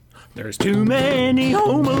There's too many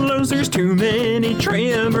Home Alones, there's too many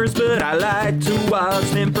Tremors, but I like to watch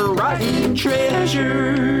them for Rotten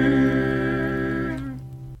Treasure.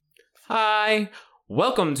 Hi,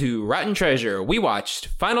 welcome to Rotten Treasure. We watched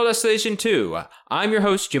Final Destination 2. I'm your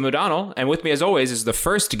host, Jim O'Donnell, and with me as always is the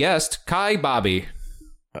first guest, Kai Bobby.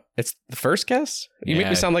 It's the first guest? You make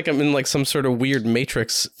me sound like I'm in like some sort of weird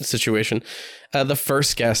Matrix situation. The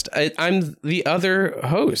first guest. I'm the other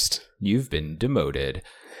host. You've been demoted.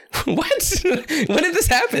 What? When did this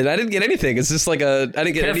happen? I didn't get anything. It's just like I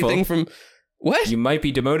didn't get anything from... What? You might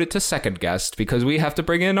be demoted to second guest because we have to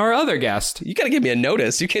bring in our other guest. You gotta give me a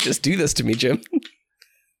notice. You can't just do this to me, Jim.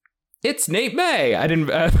 It's Nate May. I didn't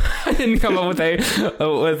come up with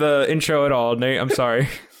a intro at all, Nate. I'm sorry.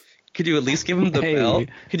 Could you at least give him the bell?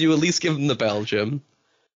 Could you at least give him the bell, Jim?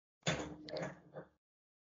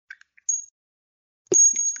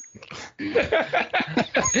 You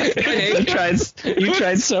tried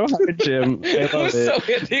so hard, Jim. I love it. So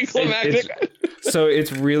anticlimactic.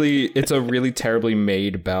 It's a really terribly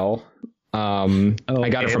made bell. I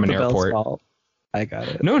got it from an airport. I got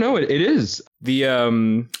it. No, it is.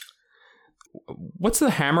 The what's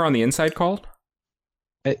the hammer on the inside called?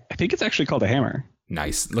 I think it's actually called a hammer.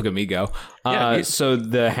 Nice. Look at me go. Yeah, so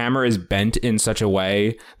the hammer is bent in such a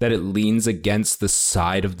way that it leans against the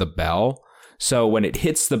side of the bell. So when it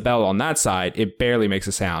hits the bell on that side, it barely makes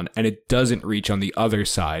a sound, and it doesn't reach on the other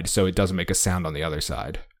side, so it doesn't make a sound on the other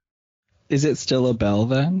side. Is it still a bell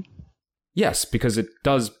then? Yes, because it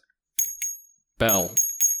does bell.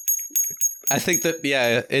 I think that,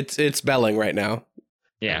 yeah, it's belling right now.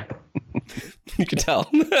 Yeah. You can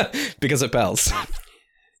tell. Because it bells.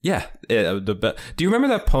 Yeah. Do you remember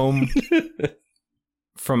that poem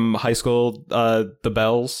from high school, The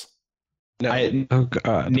Bells? No.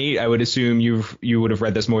 Nate, I would assume you would have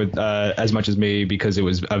read this more as much as me because it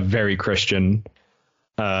was a very Christian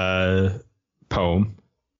poem.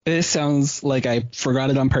 This sounds like I forgot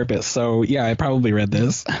it on purpose. So yeah, I probably read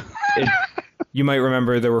this. You might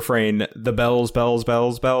remember the refrain: "The bells, bells,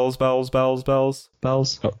 bells, bells, bells, bells, bells,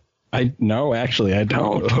 bells." Oh, I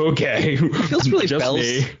don't. Okay, It feels really just bells.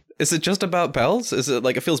 me. Is it just about bells? Is it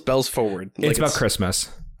like it feels bells forward? Like It's about Christmas.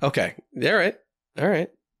 Okay. All right.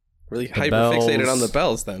 Really The hyper fixated on the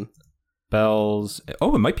bells then. Bells.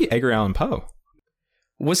 Oh, it might be Edgar Allan Poe.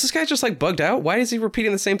 Was this guy just like bugged out? Why is he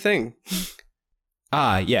repeating the same thing?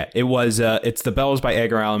 Yeah, it was. It's The Bells by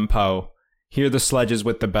Edgar Allan Poe. Hear the sledges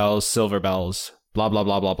with the bells, silver bells. Blah blah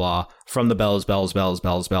blah blah blah. From the bells, bells, bells,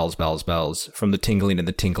 bells, bells, bells, bells. From the tingling and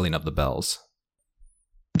the tinkling of the bells.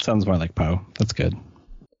 It sounds more like Poe. That's good.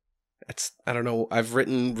 I don't know. I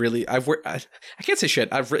can't say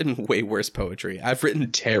shit. I've written way worse poetry. I've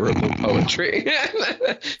written terrible poetry.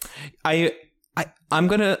 I'm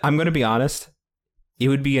gonna be honest. It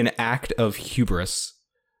would be an act of hubris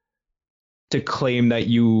to claim that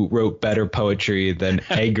you wrote better poetry than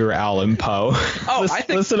Edgar Allan Poe. Oh,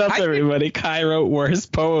 Listen up, everybody. Kai wrote worse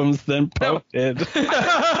poems than Poe did.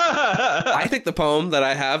 I think the poem that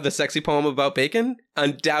I have, the sexy poem about bacon,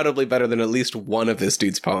 undoubtedly better than at least one of this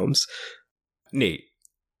dude's poems. Nate,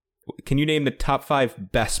 can you name the top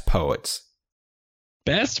 5 best poets?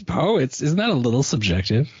 Best poets? Isn't that a little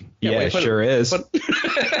subjective? Yeah, it sure is.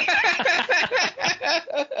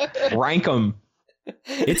 Rank them.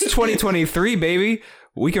 It's 2023, baby.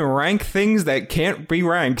 We can rank things that can't be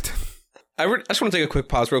ranked. I just want to take a quick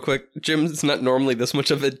pause real quick. Jim's not normally this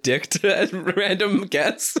much of a dick to random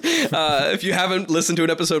guests. If you haven't listened to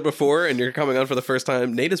an episode before and you're coming on for the first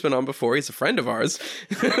time, Nate has been on before. He's a friend of ours.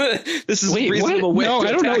 This is a reasonable way to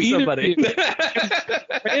I don't know attack either. somebody.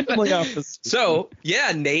 Randomly off the street. So,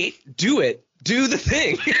 yeah, Nate, do it. Do the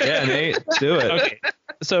thing. Yeah, Nate, do it. Okay.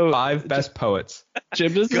 So 5 best poets.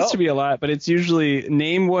 Jim does this to me a lot, but it's usually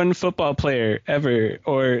name one football player ever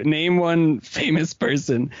or name one famous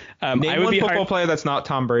person. Name one football player that's not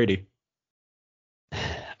Tom Brady.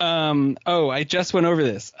 I just went over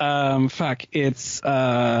this. It's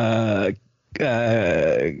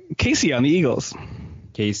Casey on the Eagles.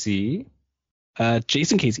 Casey?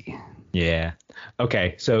 Jason Casey. Yeah.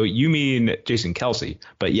 Okay, so you mean Jason Kelsey,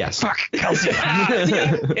 but yes. Fuck, Kelsey.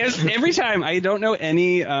 Every time I don't know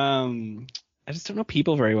any, I just don't know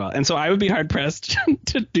people very well. And so I would be hard pressed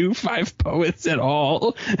to do 5 poets at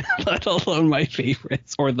all, let alone my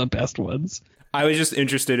favorites or the best ones. I was just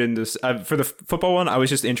interested in this for the football one. I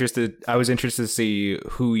was interested to see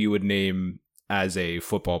who you would name as a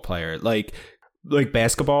football player, like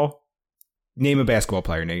basketball. Name a basketball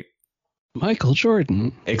player, Nate. Michael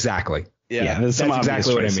Jordan. Exactly. Yeah, that's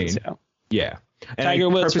exactly what I mean. Yeah. And Tiger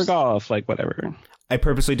Woods for golf, like whatever. I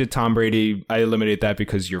purposely did Tom Brady. I eliminated that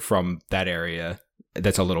because you're from that area.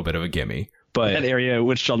 That's a little bit of a gimme. But That area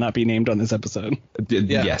which shall not be named on this episode.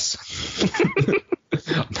 Yeah. yes.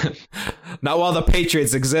 Not while the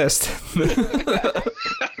Patriots exist.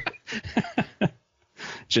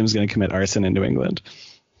 Jim's going to commit arson in New England.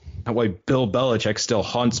 That way Bill Belichick still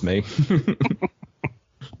haunts me.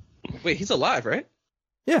 Wait, he's alive, right?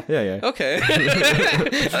 yeah. Okay.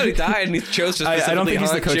 I thought he died and he chose to I don't think he's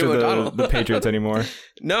the haunt coach Jim of O'Donnell. the Patriots anymore.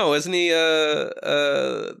 No, isn't he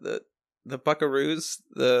the Buckaroos?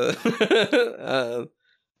 The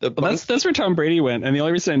Well, that's where Tom Brady went, and the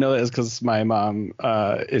only reason I know that is because my mom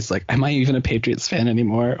is like, "Am I even a Patriots fan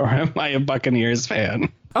anymore, or am I a Buccaneers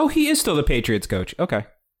fan?" Oh, he is still the Patriots coach. Okay.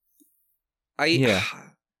 I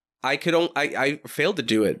failed to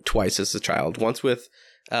do it twice as a child. Once with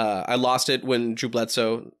I lost it when Drew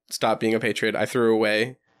Bledsoe stopped being a Patriot. I threw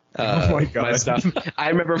away my stuff. I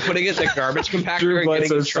remember putting it in the garbage compactor. Drew and getting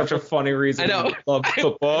Bledsoe in is such a trouble. funny reason. I know. To love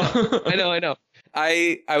football. I know.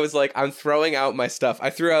 I was like, I'm throwing out my stuff. I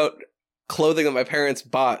threw out clothing that my parents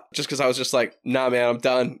bought just because I was just like, nah, man, I'm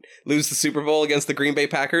done. Lose the Super Bowl against the Green Bay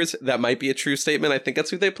Packers. That might be a true statement. I think that's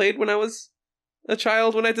who they played when I was a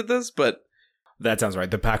child when I did this, but That sounds right.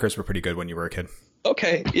 The Packers were pretty good when you were a kid.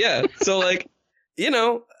 okay, yeah. So like,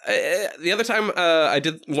 the other time I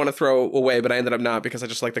did want to throw away, but I ended up not because I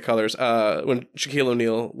just like the colors. When Shaquille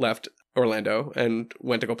O'Neal left Orlando and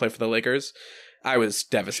went to go play for the Lakers, I was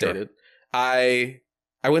devastated. Sure. I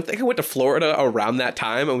went to Florida around that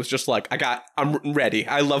time and was just like, I'm ready.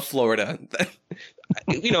 I love Florida.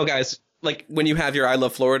 Guys, like when you have your I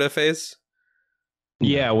love Florida phase.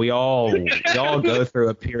 Yeah, we all go through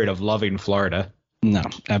a period of loving Florida. No,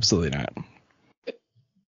 absolutely not.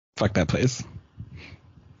 Fuck that place.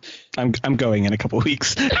 I'm going in a couple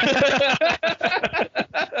weeks. I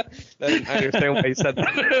understand why you said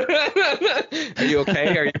that. Are you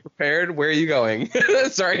okay? Are you prepared? Where are you going?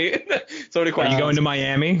 Sorry. So many Are questions. you going to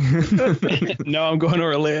Miami? No, I'm going to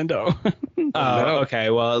Orlando. Okay.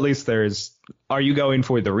 Well, at least are you going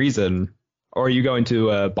for the reason? Or are you going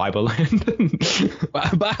to Bible Land?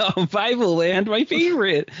 Bible Land, my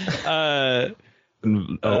favorite. Orlando?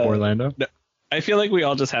 No, I feel like we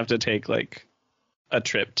all just have to take like a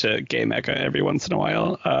trip to Gay Mecca every once in a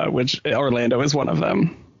while, which Orlando is one of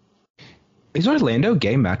them. Is Orlando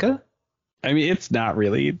Gay Mecca? I mean, it's not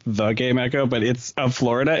really the Gay Mecca, but it's of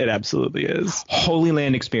Florida. It absolutely is. Holy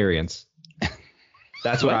Land Experience.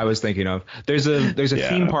 That's what I was thinking of. There's a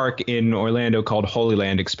theme park in Orlando called Holy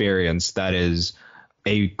Land Experience that is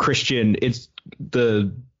a Christian. It's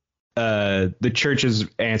the church's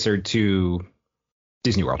answer to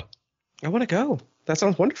Disney World. I want to go. That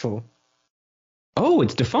sounds wonderful. Oh,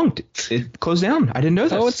 it's defunct. It closed down. I didn't know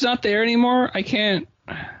this. Oh, it's not there anymore. I can't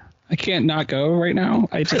not go right now.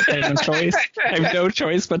 I have no choice. I have no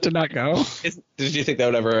choice but to not go. Did you think that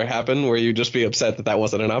would ever happen? Where you'd just be upset that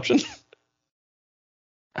wasn't an option?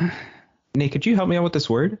 Nate, could you help me out with this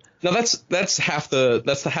word? No, that's half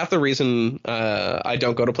the reason I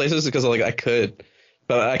don't go to places because like I could,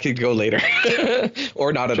 but I could go later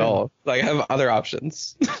or not at all. Like I have other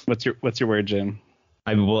options. What's your word, Jim?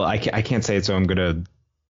 I can't say it, so I'm gonna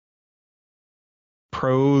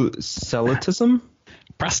proselytism.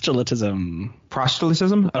 Proselytism.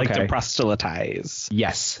 I like Okay. to proselytize.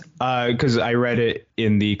 Yes, because I read it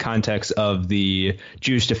in the context of the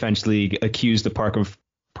Jewish Defense League accused the park of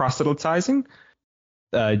proselytizing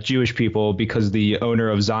Jewish people because the owner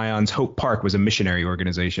of Zion's Hope Park was a missionary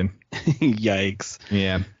organization. Yikes.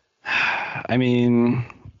 Yeah. I mean,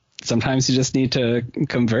 sometimes you just need to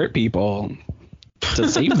convert people to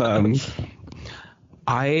save them.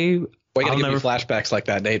 Why you gotta give me flashbacks like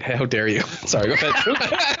that, Nate? How dare you? Sorry, go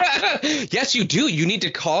ahead. Yes, you do. You need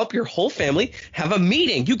to call up your whole family, have a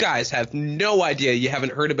meeting. You guys have no idea. You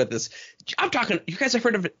haven't heard about this. I'm talking. You guys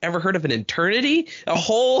have ever heard of an eternity? A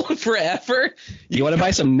whole forever? You want to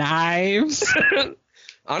buy some knives?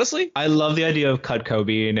 Honestly, I love the idea of Cutco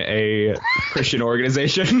being a Christian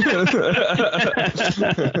organization.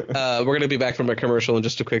 we're gonna be back from a commercial in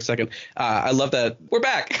just a quick second. I love that we're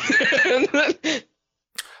back.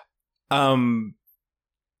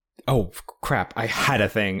 Oh crap! I had a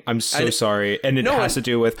thing. I'm so sorry, and it has to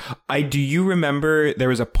do with. Do you remember there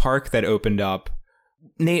was a park that opened up?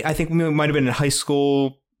 Nate, I think we might have been in high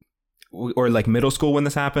school or like middle school when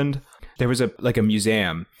this happened. There was a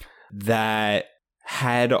museum that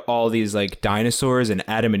had all these like dinosaurs and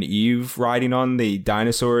Adam and Eve riding on the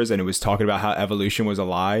dinosaurs, and it was talking about how evolution was a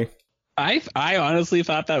lie. I honestly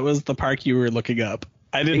thought that was the park you were looking up.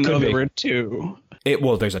 I didn't know there were two.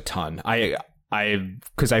 Well, there's a ton.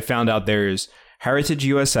 Because I found out there's Heritage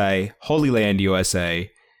USA, Holy Land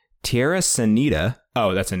USA, Tierra Sanita.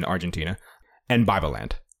 Oh, that's in Argentina, and Bible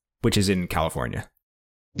Land, which is in California.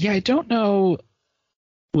 Yeah, I don't know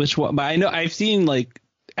which one, but I know I've seen like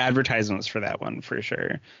advertisements for that one for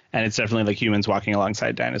sure, and it's definitely like humans walking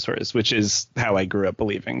alongside dinosaurs, which is how I grew up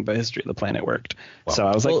believing the history of the planet worked. Wow. So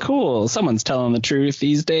I was like, cool, someone's telling the truth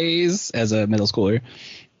these days as a middle schooler.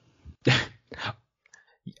 You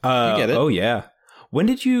get it. Oh yeah. When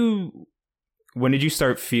did you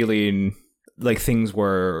start feeling like things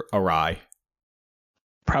were awry?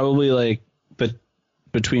 Probably like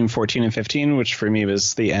between 14 and 15, which for me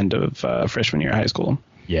was the end of freshman year of high school.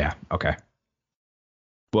 Yeah. Okay.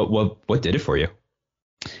 What did it for you?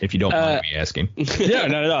 If you don't mind me asking. Yeah,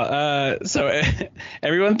 not at all. So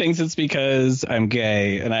everyone thinks it's because I'm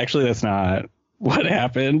gay, and actually that's not what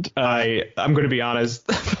happened. I'm going to be honest.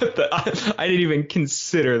 I didn't even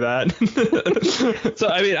consider that. So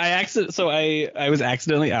I mean, I was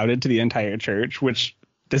accidentally outed to the entire church, which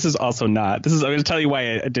this is also not. I'm going to tell you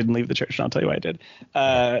why I didn't leave the church, and I'll tell you why I did.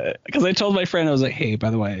 Because I told my friend, I was like, hey, by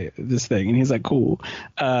the way, this thing. And he's like, cool.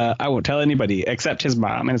 I won't tell anybody except his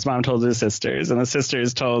mom. And his mom told his sisters. And the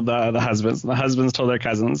sisters told the husbands. And the husbands told their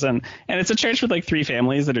cousins. And it's a church with like 3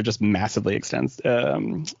 families that are just massively extensive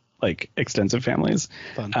families.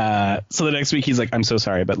 So the next week he's like, I'm so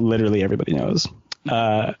sorry, but literally everybody knows.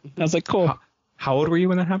 I was like, cool. How old were you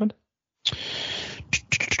when that happened?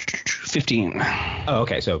 15. Oh,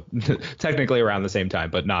 okay. So technically around the same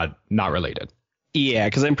time, but not related. Yeah,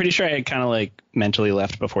 because I'm pretty sure I kind of like mentally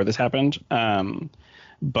left before this happened.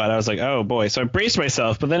 But I was like, oh boy. So I braced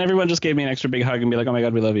myself, but then everyone just gave me an extra big hug and be like, oh my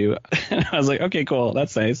God, we love you. And I was like, okay, cool.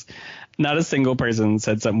 That's nice. Not a single person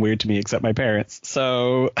said something weird to me except my parents.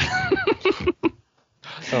 So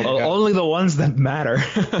only the ones that matter.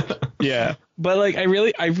 Yeah. But like, I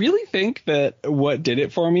really think that what did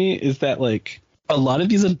it for me is that like a lot of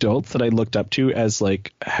these adults that I looked up to as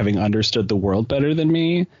like having understood the world better than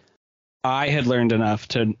me, I had learned enough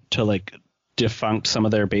to like defunct some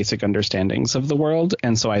of their basic understandings of the world.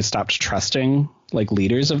 And so I stopped trusting like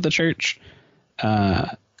leaders of the church.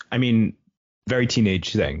 I mean, very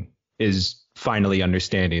teenage thing is finally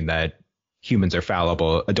understanding that humans are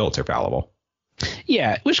fallible, adults are fallible.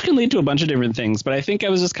 Yeah, which can lead to a bunch of different things. But I think I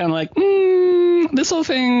was just kind of like, this whole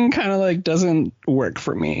thing kind of like doesn't work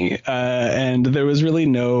for me. And there was really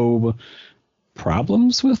no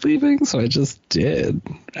problems with leaving. So I just did.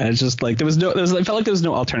 I just like I felt like there was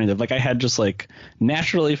no alternative. Like I had just like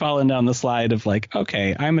naturally fallen down the slide of like,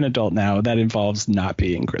 OK, I'm an adult now. That involves not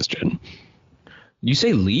being Christian. You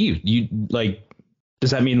say leave. You like, does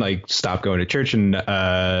that mean like stop going to church and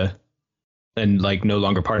like no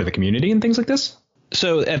longer part of the community and things like this?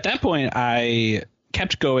 So at that point, I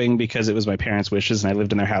kept going because it was my parents' wishes and I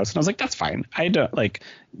lived in their house. And I was like, that's fine. I don't like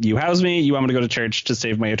you house me. You want me to go to church to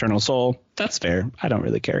save my eternal soul. That's fair. I don't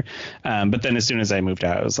really care. But then as soon as I moved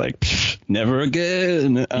out, I was like, never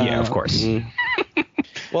again. Yeah, of course.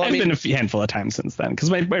 Well, I've been a handful of times since then because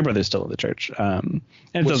my brother's still in the church. And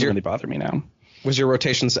it doesn't really bother me now. Was your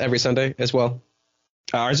rotations every Sunday as well?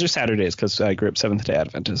 Ours are Saturdays because I grew up Seventh-day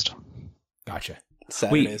Adventist. Gotcha.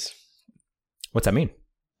 Saturdays. Wait, what's that mean?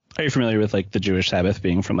 Are you familiar with like the Jewish Sabbath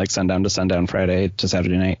being from like sundown to sundown Friday to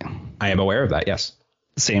Saturday night? I am aware of that. Yes.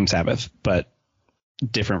 Same Sabbath, but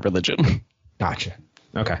different religion. Gotcha.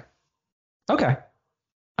 Okay.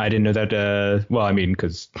 I didn't know that. Well, I mean,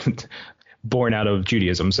 because born out of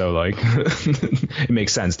Judaism, so like it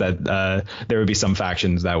makes sense that there would be some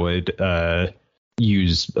factions that would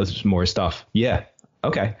use more stuff. Yeah.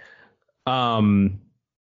 Okay.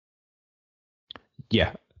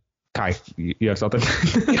 Yeah. Kai, you have something?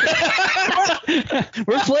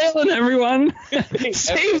 We're flailing, everyone.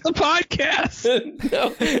 Save the podcast.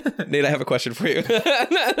 No. Nate, I have a question for you.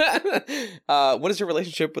 What is your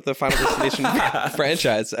relationship with the Final Destination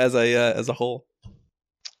franchise as a whole?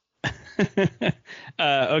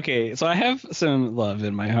 Okay, so I have some love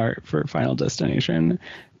in my heart for Final Destination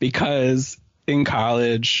because in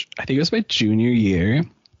college, I think it was my junior year,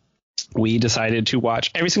 we decided to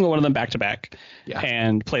watch every single one of them back to back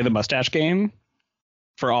and play the mustache game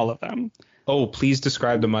for all of them. Oh, please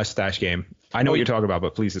describe the mustache game. I know what you're talking about,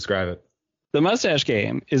 but please describe it. The mustache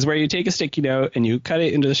game is where you take a sticky note and you cut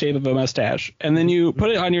it into the shape of a mustache and then you put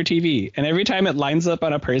it on your TV. And every time it lines up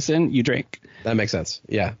on a person, you drink. That makes sense.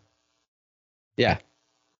 Yeah. Yeah.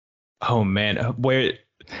 Oh, man. Where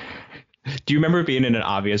do you remember being in an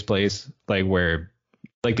obvious place like where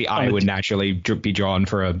like the eye would naturally be drawn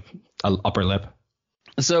for a upper lip?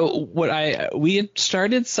 So we had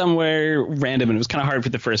started somewhere random and it was kind of hard for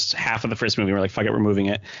the first half of the first movie. We're like, fuck it, we're moving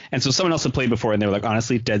it. And so someone else had played before and they were like,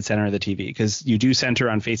 honestly, dead center of the TV because you do center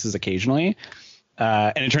on faces occasionally.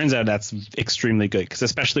 And it turns out that's extremely good because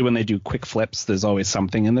especially when they do quick flips, there's always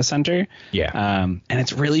something in the center. Yeah. And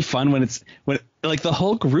it's really fun when like the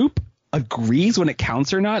whole group agrees when it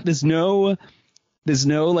counts or not. There's no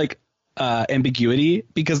like ambiguity,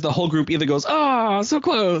 because the whole group either goes, oh, so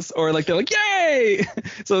close, or like they're like, yay.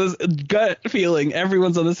 So this gut feeling,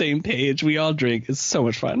 everyone's on the same page, we all drink. It's so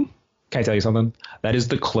much fun. Can I tell you something? That is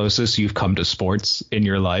the closest you've come to sports in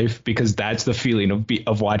your life, because that's the feeling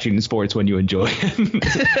of watching sports when you enjoy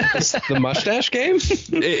it. The mustache game?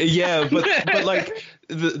 Yeah, but like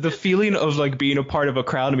the feeling of like being a part of a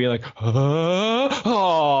crowd and being like,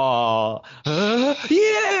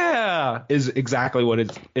 yeah, is exactly what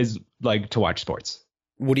it is like to watch sports.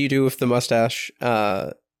 What do you do if the mustache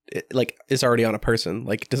is already on a person?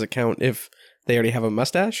 Like, does it count if they already have a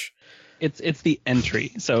mustache? It's the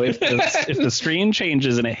entry. So if the screen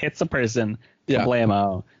changes and it hits a person,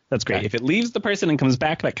 blammo, that's great. Okay. If it leaves the person and comes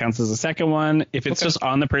back, that counts as a second one. If it's just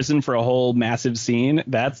on the person for a whole massive scene,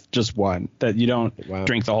 that's just one that you don't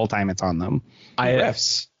drink the whole time it's on them.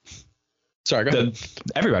 Refs. Sorry, go ahead.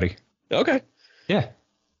 Everybody. Okay. Yeah.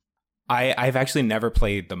 I've actually never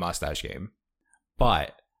played the mustache game,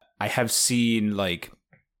 but I have seen like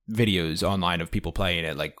videos online of people playing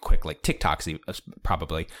it, like quick, like TikToks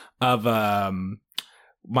probably, of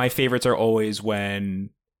my favorites are always when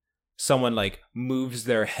someone like moves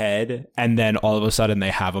their head and then all of a sudden they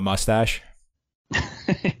have a mustache.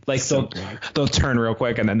 Like they'll turn real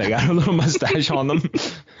quick and then they got a little mustache on them.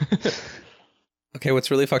 Okay,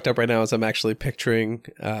 what's really fucked up right now is I'm actually picturing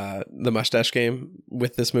the mustache game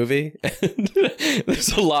with this movie. And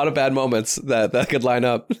there's a lot of bad moments that could line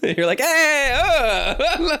up. You're like, hey,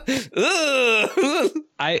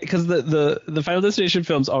 because the Final Destination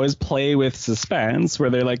films always play with suspense, where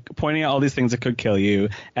they're like pointing out all these things that could kill you,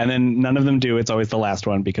 and then none of them do. It's always the last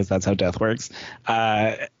one, because that's how death works.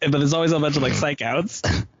 But there's always a bunch of like psych outs,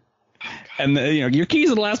 and your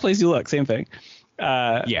keys are the last place you look. Same thing.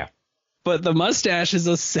 Yeah. But the mustache is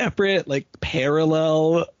a separate, like,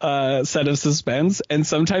 parallel set of suspense, and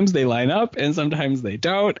sometimes they line up and sometimes they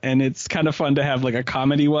don't, and it's kind of fun to have like a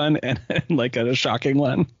comedy one and like a shocking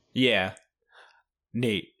one. Yeah.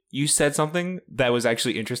 Nate, you said something that was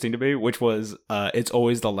actually interesting to me, which was it's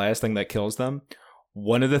always the last thing that kills them.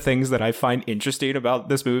 One of the things that I find interesting about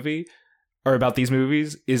this movie, or about these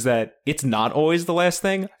movies, is that it's not always the last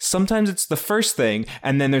thing. Sometimes it's the first thing,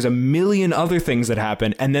 and then there's a million other things that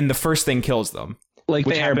happen, and then the first thing kills them. Like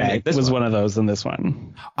the airbag was one of those in this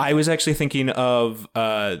one. I was actually thinking of,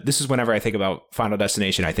 this is whenever I think about Final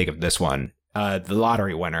Destination, I think of this one, the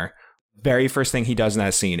lottery winner. Very first thing he does in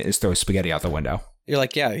that scene is throw spaghetti out the window. You're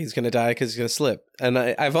like, yeah, he's going to die because he's going to slip. And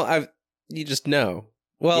you just know.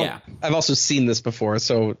 Well, yeah. I've also seen this before,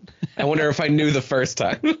 so I wonder if I knew the first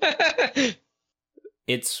time.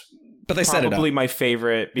 It's but they set it up. Probably my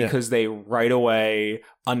favorite, because they right away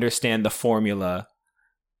understand the formula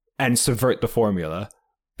and subvert the formula,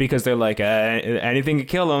 because they're like, anything can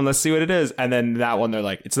kill him, let's see what it is. And then that one, they're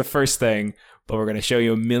like, it's the first thing, but we're going to show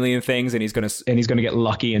you a million things, and he's going to get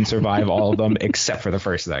lucky and survive all of them except for the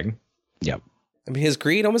first thing. Yep. I mean, his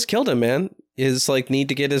greed almost killed him, man. His like need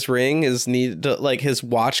to get his ring, his need to like his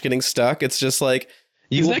watch getting stuck. It's just like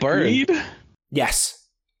you will burn. Greed? Yes.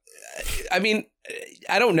 I mean,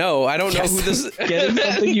 I don't know. I don't know who this is. Getting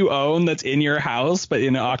something you own that's in your house but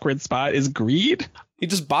in an awkward spot is greed. He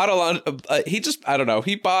just bought a lot. I don't know.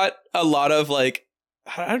 He bought a lot of like,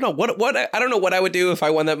 I don't know what I don't know what I would do if I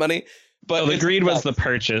won that money. But the greed was the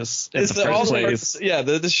purchase. It's the first place. Yeah,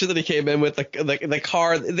 the shit that he came in with, the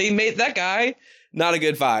car. They made that guy not a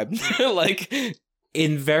good vibe. Like,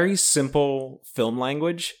 in very simple film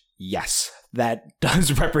language, yes, that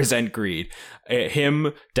does represent greed.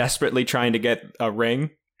 Him desperately trying to get a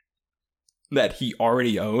ring that he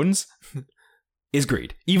already owns is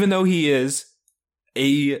greed, even though he is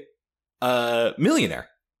a millionaire.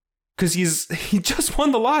 Because he just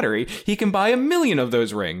won the lottery. He can buy 1 million of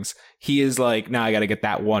those rings. He is like, nah, I got to get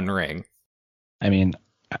that one ring. I mean,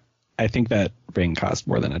 I think that ring cost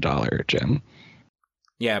more than $1, Jim.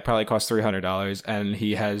 Yeah, it probably cost $300, and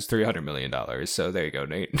he has $300 million. So there you go,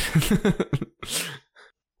 Nate.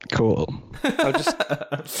 Cool. I'm just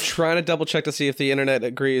trying to double check to see if the internet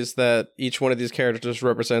agrees that each one of these characters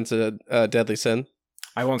represents a deadly sin.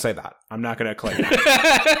 I won't say that. I'm not going to claim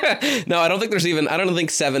that. No, I don't think I don't think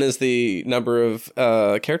 7 is the number of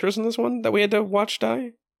characters in this one that we had to watch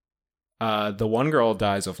die. The one girl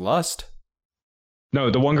dies of lust. No,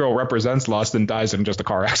 the one girl represents lust and dies in just a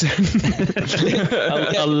car accident.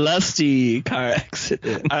 a lusty car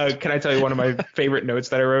accident. Can I tell you one of my favorite notes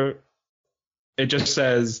that I wrote? It just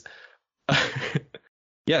says,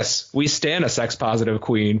 yes, we stan a sex positive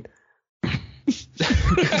queen.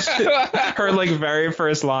 Her like very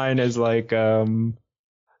first line is like,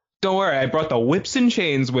 don't worry, I brought the whips and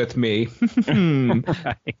chains with me. And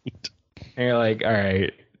you're like, all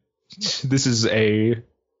right, this is a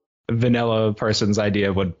vanilla person's idea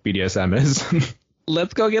of what BDSM is.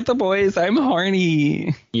 Let's go get the boys. I'm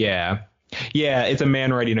horny. Yeah, it's a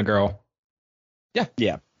man writing a girl.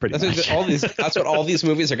 Yeah, pretty much. That's what all these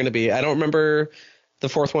movies are going to be. I don't remember the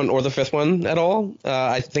fourth one or the fifth one at all.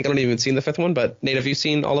 I think I don't even seen the fifth one. But Nate, have you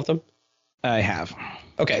seen all of them? I have.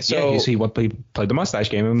 Okay, so you see what played the mustache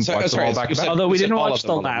game and watched them all back to back. Although we didn't watch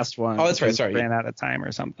the last one. Oh, that's right. Sorry, ran out of time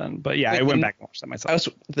or something. But yeah, I went back and watched that myself.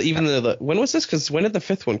 When was this? Because when did the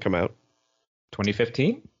fifth one come out?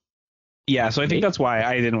 2015. Yeah, so I think that's why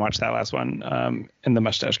I didn't watch that last one in the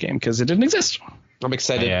mustache game, because it didn't exist. I'm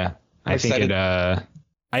excited. Yeah, I think it.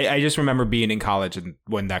 I just remember being in college and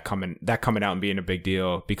when that coming out and being a big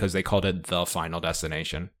deal because they called it the Final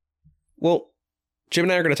Destination. Well, Jim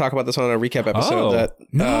and I are going to talk about this on a recap episode.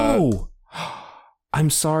 No, I'm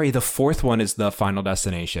sorry. The fourth one is the Final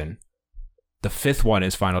Destination. The fifth one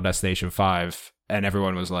is Final Destination 5, and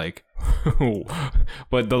everyone was like,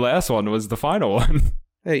 but the last one was the final one.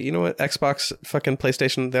 Hey, you know what? Xbox, fucking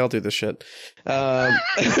PlayStation, they all do this shit. It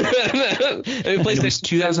was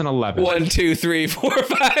 2011. 1, 2, 3, 4,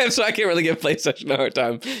 5. So I can't really give PlayStation a hard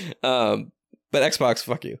time. But Xbox,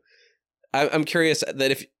 fuck you. I'm curious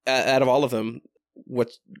that if out of all of them,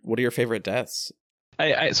 what are your favorite deaths?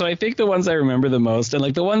 So I think the ones I remember the most, and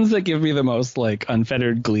like the ones that give me the most like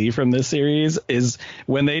unfettered glee from this series, is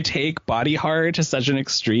when they take body horror to such an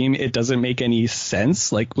extreme it doesn't make any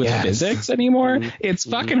sense, like with physics anymore. Mm-hmm. It's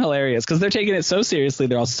fucking hilarious because they're taking it so seriously.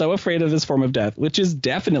 They're all so afraid of this form of death, which is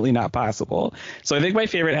definitely not possible. So I think my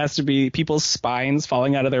favorite has to be people's spines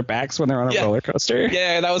falling out of their backs when they're on a roller coaster.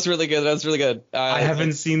 Yeah, that was really good. I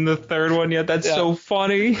haven't seen the third one yet. That's so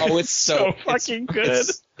funny. Oh, it's so fucking good.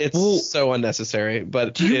 It's so unnecessary.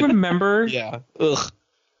 But do you remember? Yeah. Ugh.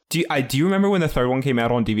 Do you remember when the third one came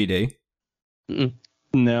out on DVD? Mm-mm.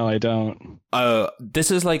 No, I don't. This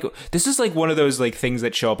is like one of those like things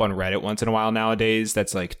that show up on Reddit once in a while nowadays.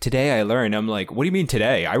 That's like, today I learned. I'm like, what do you mean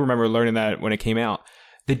today? I remember learning that when it came out.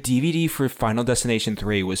 The DVD for Final Destination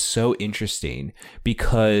 3 was so interesting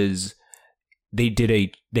because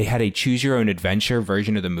they had a choose your own adventure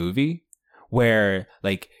version of the movie where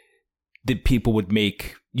like the people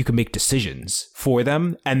you could make decisions for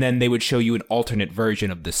them, and then they would show you an alternate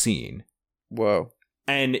version of the scene. Whoa.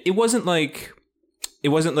 And it wasn't like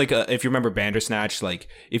if you remember Bandersnatch, like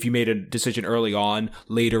if you made a decision early on,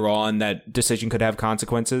 later on that decision could have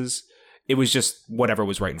consequences. It was just whatever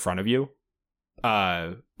was right in front of you.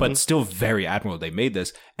 But still very admirable they made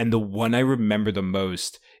this. And the one I remember the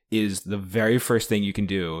most is the very first thing you can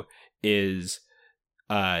do is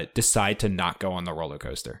decide to not go on the roller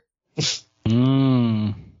coaster. It's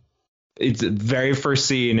the very first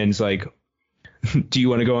scene, and it's like, do you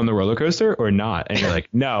want to go on the roller coaster or not? And you're like,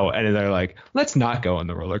 no. And they're like, let's not go on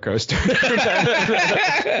the roller coaster.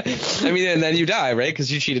 I mean, and then you die, right?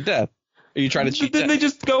 Because you cheated death. Are you trying to cheat? Then they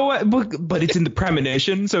just go, but it's in the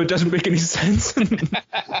premonition, so it doesn't make any sense.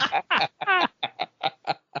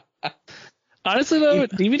 Honestly, though,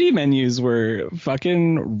 DVD menus were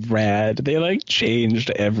fucking rad. They like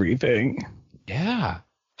changed everything. Yeah.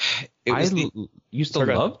 I used to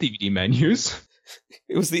love DVD menus.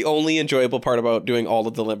 It was the only enjoyable part about doing all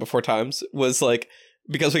of the Land Before Times was like,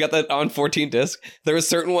 because we got that on 14 disc, there were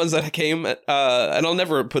certain ones that came, and I'll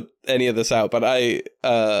never put any of this out, but I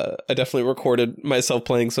definitely recorded myself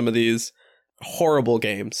playing some of these horrible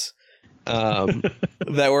games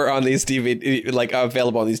that were on these DVD, like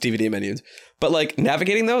available on these DVD menus. But like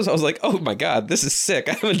navigating those, I was like, oh my God, this is sick.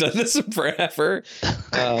 I haven't done this in forever.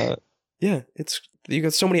 Yeah, you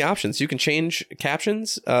got so many options. You can change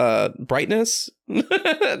captions, brightness.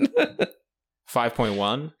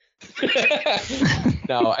 5.1.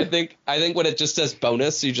 No, I think when it just says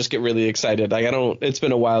bonus, you just get really excited. Like it's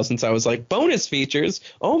been a while since I was like, bonus features.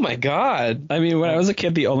 Oh my God. I mean, when I was a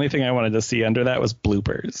kid, the only thing I wanted to see under that was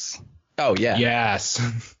bloopers. Oh yeah.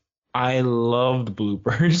 Yes. I loved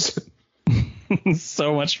bloopers.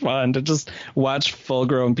 So much fun to just watch full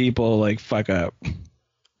grown people like fuck up.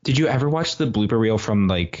 Did you ever watch the blooper reel from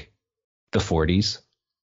like the 40s?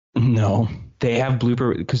 No. They have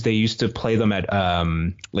blooper because they used to play them at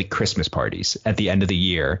like Christmas parties at the end of the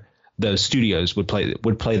year. The studios would play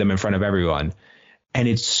them in front of everyone. And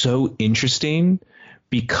it's so interesting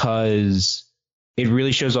because it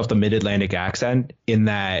really shows off the Mid-Atlantic accent in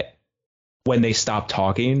that when they stop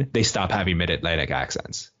talking, they stop having Mid-Atlantic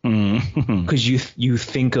accents. Because you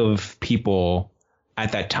think of people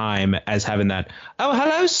at that time as having that, oh,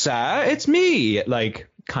 hello, sir, it's me, like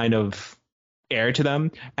kind of air to them,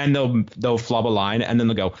 and they'll flub a line and then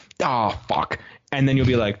they'll go, oh, fuck. And then you'll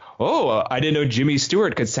be like, oh, I didn't know Jimmy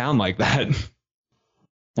Stewart could sound like that.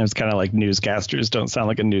 It's kind of like newscasters don't sound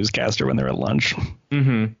like a newscaster when they're at lunch.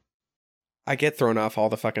 Mm-hmm. I get thrown off all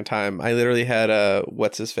the fucking time. I literally had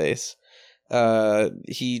what's his face?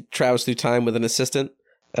 He travels through time with an assistant.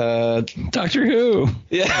 Doctor Who.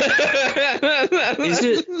 Yeah. Is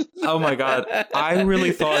it? Oh my god! I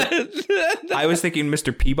really thought I was thinking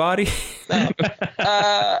Mr. Peabody.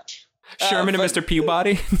 Sherman and Mr.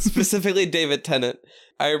 Peabody. Specifically David Tennant.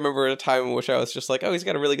 I remember a time in which I was just like, oh, he's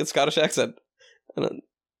got a really good Scottish accent. And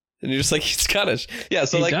you're just like, he's Scottish. Yeah,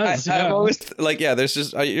 so He like, does, I've always, like, yeah, there's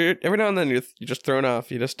just, every now and then you're just thrown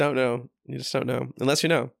off. You just don't know. You just don't know. Unless you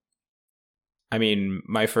know. I mean,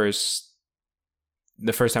 the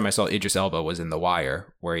first time I saw Idris Elba was in The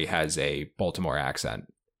Wire, where he has a Baltimore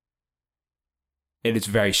accent. It is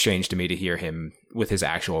very strange to me to hear him with his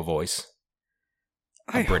actual voice.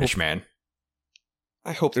 A British man.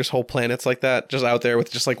 I hope there's whole planets like that, just out there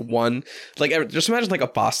with just like one, like just imagine like a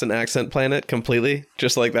Boston accent planet completely,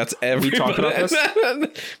 just like that's every. We talked about this.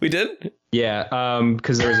 We did. Yeah,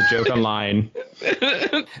 because there was a joke online.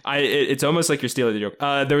 It's almost like you're stealing the joke.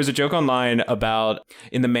 There was a joke online about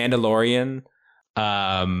in The Mandalorian.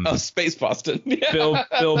 Oh, Space Boston. Yeah.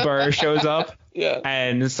 Bill Burr shows up. Yeah.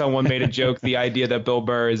 And someone made a joke. The idea that Bill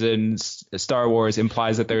Burr is in Star Wars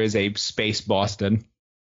implies that there is a space Boston.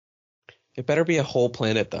 It better be a whole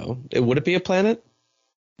planet, though. Would it be a planet?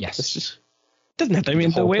 Yes. It's just doesn't have to. I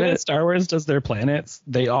mean, the way planet. that Star Wars does their planets,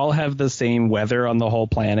 they all have the same weather on the whole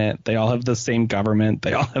planet. They all have the same government.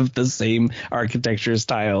 They all have the same architecture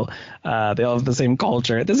style. They all have the same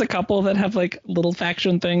culture. There's a couple that have like little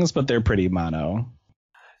faction things, but they're pretty mono.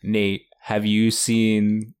 Nate, have you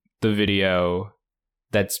seen the video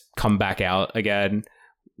that's come back out again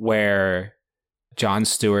where Jon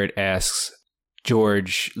Stewart asks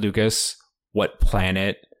George Lucas what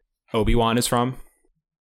planet Obi-Wan is from?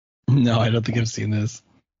 No, I don't think I've seen this.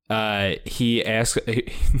 He asked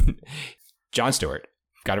Jon Stewart,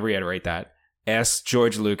 got to reiterate that, asked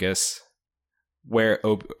George Lucas where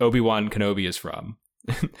Obi-Wan Kenobi is from.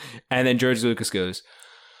 And then George Lucas goes,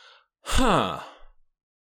 And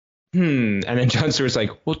then Jon Stewart's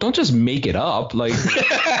like, well, don't just make it up. Like,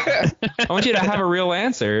 I want you to have a real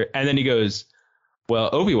answer. And then he goes, well,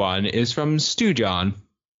 Obi-Wan is from Stew John.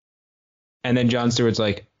 And then Jon Stewart's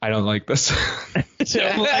like, I don't like this.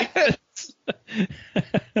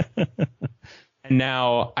 And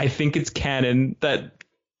now I think it's canon that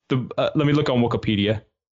let me look on Wikipedia.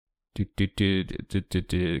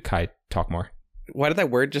 Kai, talk more. Why did that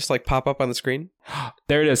word just like pop up on the screen?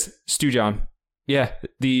 There it is. Stew John. Yeah,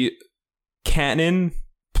 the canon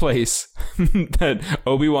place that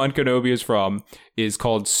Obi-Wan Kenobi is from is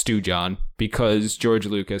called Stew John because George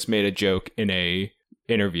Lucas made a joke in a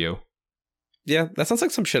interview. Yeah, that sounds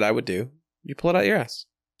like some shit I would do. You pull it out your ass.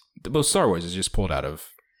 Well, Star Wars is just pulled out of.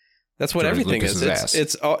 That's what George everything Lucas's is. ass.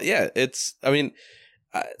 It's all yeah. It's I mean,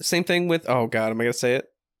 same thing with. Oh God, am I gonna say it?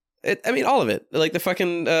 I mean, all of it. Like the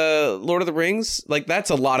fucking Lord of the Rings. Like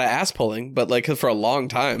that's a lot of ass pulling, but like for a long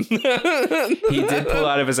time. He did pull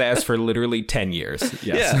out of his ass for literally 10 years.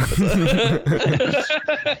 Yes.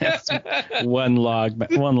 Yeah. One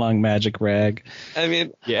long magic rag. I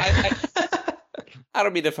mean, Yeah. I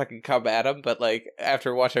don't mean to fucking come at him, but like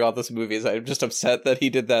after watching all those movies, I'm just upset that he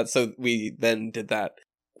did that. So we then did that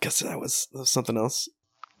because that was something else.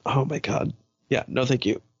 Oh my God. Yeah. No, thank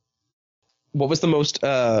you. What was the most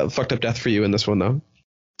fucked up death for you in this one, though?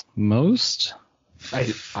 Most I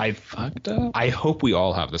fucked up? I hope we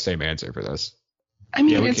all have the same answer for this. I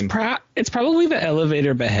mean, Yeah, it's probably the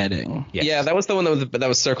elevator beheading. Yes. Yeah, that was the one that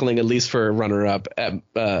was circling at least for runner up. At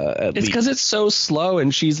It's least. because it's so slow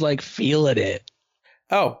and she's like feeling it.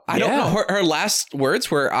 Oh, I don't know. Her last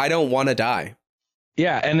words were, "I don't want to die."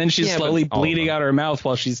 Yeah, and then she's Yeah, slowly but all of bleeding them. out her mouth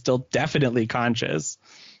while she's still definitely conscious.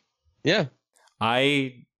 Yeah.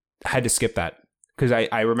 I had to skip that because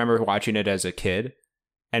I remember watching it as a kid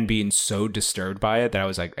and being so disturbed by it that I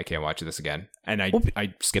was like, I can't watch this again. And I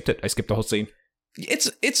skipped it. I skipped the whole scene.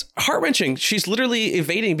 It's heart-wrenching. She's literally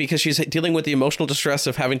evading because she's dealing with the emotional distress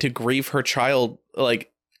of having to grieve her child,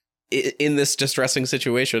 like, in this distressing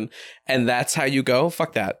situation. And that's how you go?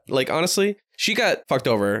 Fuck that. Like, honestly, she got fucked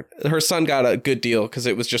over. Her son got a good deal because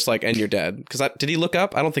it was just like, and you're dead. Because did he look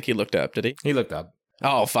up? I don't think he looked up, did he? He looked up.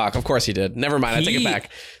 Oh, fuck. Of course he did. Never mind. I take it back.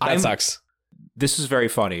 That sucks. This is very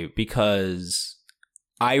funny because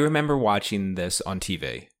I remember watching this on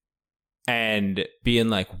TV and being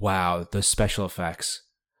like, wow, the special effects,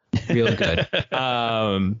 real good.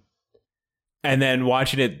 And then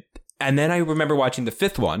watching it. And then I remember watching the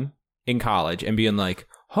fifth one in college and being like,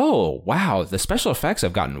 oh, wow, the special effects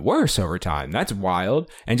have gotten worse over time. That's wild.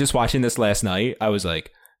 And just watching this last night, I was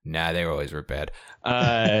like, nah, they always were bad.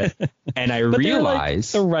 And I But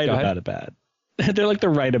realized they're like the right amount of bad. They're like the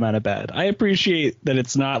right amount of bad. I appreciate that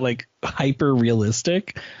it's not like hyper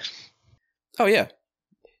realistic. Oh, yeah.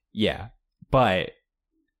 Yeah, but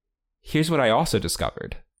here's what I also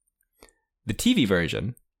discovered. The TV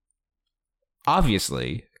version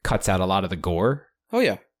obviously cuts out a lot of the gore. Oh,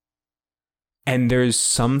 yeah. And there's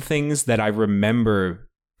some things that I remember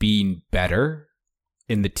being better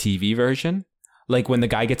in the TV version. Like when the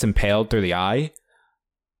guy gets impaled through the eye.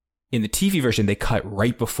 In the TV version, they cut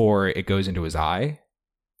right before it goes into his eye.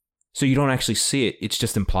 So you don't actually see it. It's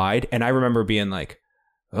just implied. And I remember being like,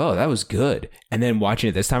 oh, that was good. And then watching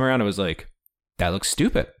it this time around, I was like, that looks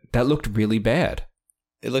stupid. That looked really bad.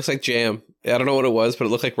 It looks like jam. I don't know what it was, but it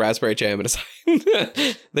looked like raspberry jam. And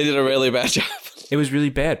they did a really bad job. It was really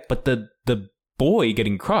bad. But the boy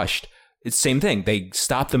getting crushed, it's the same thing. They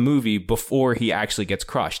stop the movie before he actually gets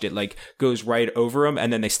crushed. It like goes right over him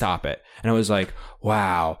and then they stop it. And I was like,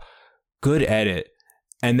 wow, good edit.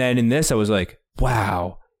 And then in this, I was like,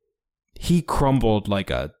 wow, he crumbled like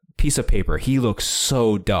a piece of paper. He looks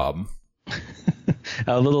so dumb.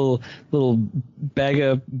 A little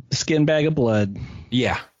skin bag of blood.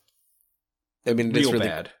 Yeah. I mean, Real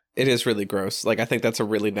bad. It is really gross. Like, I think that's a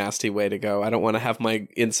really nasty way to go. I don't want to have my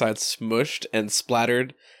insides smushed and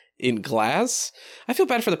splattered in glass. I feel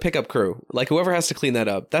bad for the pickup crew. Like, whoever has to clean that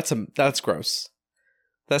up. That's gross.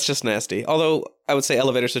 That's just nasty. Although, I would say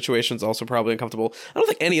elevator situations also probably uncomfortable. I don't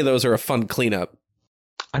think any of those are a fun cleanup.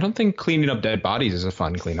 I don't think cleaning up dead bodies is a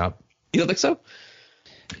fun cleanup. You don't think so?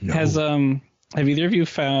 No. Have either of you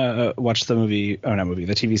watched the the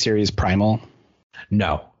TV series Primal?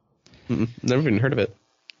 No. Never even heard of it.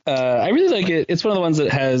 I really like it. It's one of the ones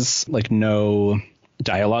that has like no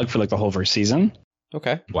dialogue for like the whole first season.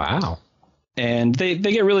 Okay. Wow. And they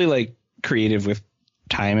get really like creative with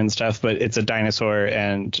time and stuff, but it's a dinosaur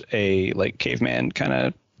and a like caveman kind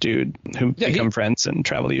of dude who become friends and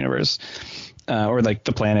travel the universe. Or like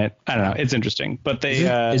the planet. I don't know. It's interesting. But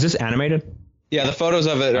they is this animated? Yeah, the photos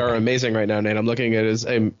of it are amazing right now, Nate. I'm looking at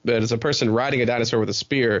it as a person riding a dinosaur with a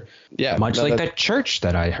spear. Yeah, much like that church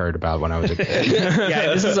that I heard about when I was a kid.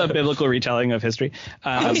 Yeah, this is a biblical retelling of history.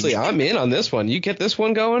 Honestly, I'm in on this one. You get this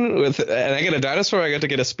one going and I get a dinosaur. I get to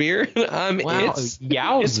get a spear.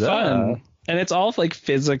 It's fun. And it's all like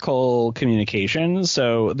physical communication.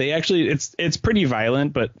 So they actually it's pretty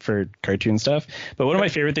violent, but for cartoon stuff. But one of my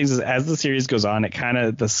favorite things is as the series goes on, it kind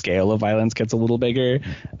of the scale of violence gets a little bigger.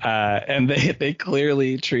 And they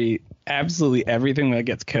clearly treat absolutely everything that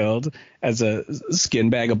gets killed as a skin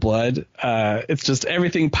bag of blood. It's just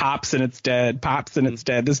everything pops and it's dead, pops and it's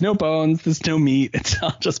dead. There's no bones. There's no meat. It's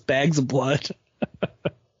all just bags of blood.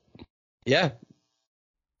 Yeah.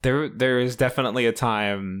 There is definitely a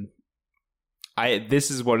time. This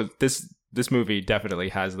movie definitely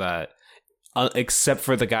has that, except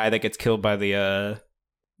for the guy that gets killed by the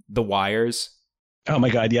wires. Oh my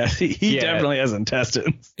god, yeah, he definitely has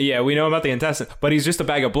intestines. Yeah, we know about the intestines, but he's just a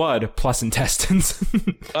bag of blood plus intestines.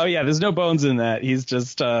 Oh yeah, there's no bones in that. He's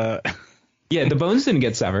just yeah, the bones didn't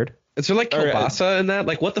get severed. Is there like kielbasa in that?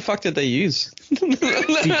 Like, what the fuck did they use?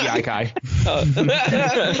 CGI guy.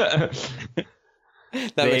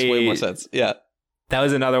 That makes way more sense. Yeah. That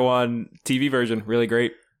was another one. TV version, really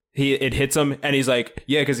great. It hits him, and he's like,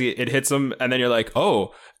 yeah, because it hits him, and then you're like,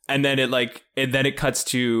 oh, and then it cuts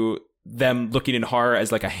to them looking in horror as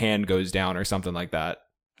like a hand goes down or something like that.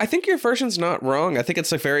 I think your version's not wrong. I think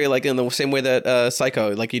it's like very like in the same way that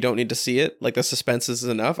Psycho, like you don't need to see it, like the suspense is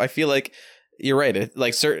enough. I feel like you're right.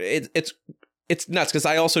 It's nuts because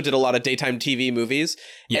I also did a lot of daytime TV movies.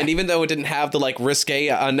 Yeah. And even though it didn't have the like risque,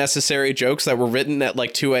 unnecessary jokes that were written at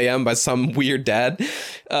like 2 a.m. by some weird dad,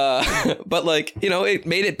 but like, you know, it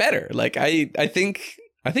made it better. Like I think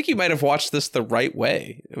you might have watched this the right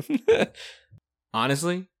way.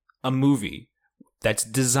 Honestly, a movie that's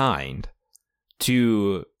designed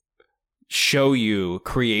to show you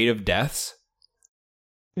creative deaths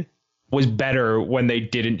was better when they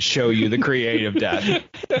didn't show you the creative death.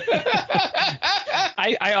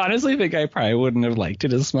 I honestly think I probably wouldn't have liked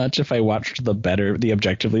it as much if I watched the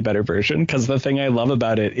objectively better version, because the thing I love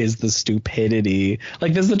about it is the stupidity.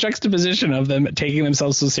 Like there's the juxtaposition of them taking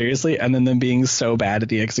themselves so seriously and then them being so bad at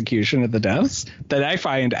the execution of the deaths that I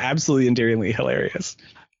find absolutely endearingly hilarious.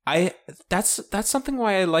 That's something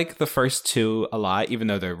why I like the first two a lot, even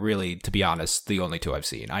though they're really, to be honest, the only two I've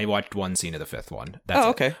seen. I watched one scene of the fifth one. That's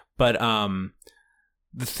okay. It. But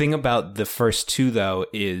the thing about the first two though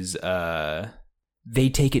is they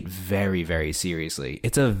take it very, very seriously.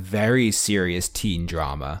 It's a very serious teen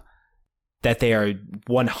drama. that they are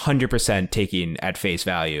 100% taking at face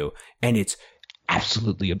value, and it's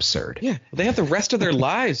absolutely absurd. Yeah, they have the rest of their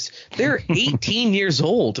lives. They're 18 years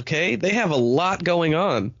old, okay? They have a lot going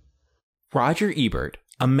on. Roger Ebert,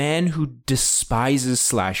 a man who despised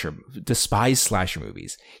slasher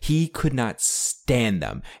movies. He could not stand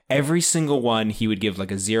them. Every single one he would give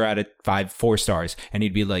like a 0 out of 5, 4 stars, and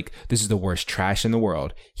he'd be like, this is the worst trash in the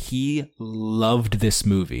world. He loved this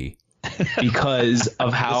movie because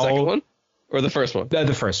of how... The second one? Or the first one?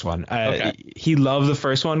 The first one. Okay. He loved the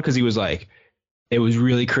first one because he was like, it was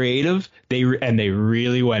really creative. They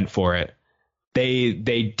really went for it. They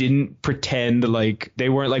didn't pretend like they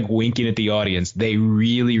weren't like winking at the audience. They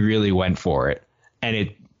really, really went for it, and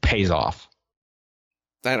it pays off.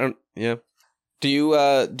 Yeah. Do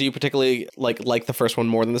you particularly like the first one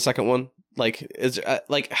more than the second one? Like is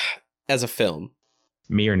like as a film?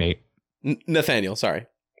 Me or Nate? Nathaniel, sorry.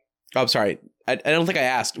 Oh, I'm sorry. I don't think I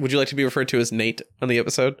asked. Would you like to be referred to as Nate on the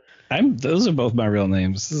episode? Those are both my real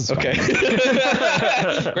names. This is okay.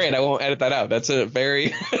 Great. I won't edit that out. That's a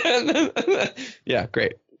very yeah.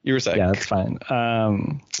 Great. You were saying. Yeah, that's fine.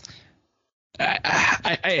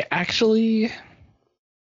 I actually.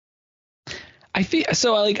 I think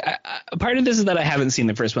so. Like, part of this is that I haven't seen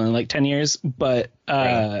the first one in like 10 years, but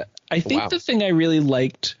I think the thing I really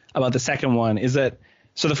liked about the second one is that.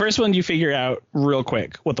 So the first one, you figure out real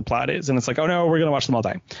quick what the plot is, and it's like, oh no, we're gonna watch them all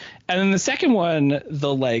die. And then the second one,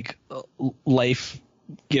 the like life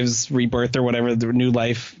gives rebirth or whatever, the new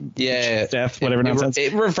life, death, whatever nonsense.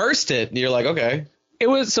 It reversed it. You're like, okay. It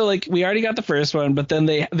was so like we already got the first one, but then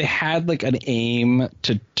they had like an aim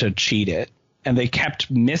to cheat it, and they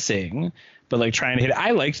kept missing, but like trying to hit it.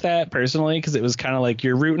 I liked that personally because it was kind of like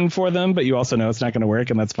you're rooting for them, but you also know it's not going to work,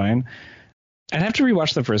 and that's fine. I'd have to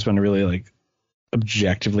rewatch the first one to really like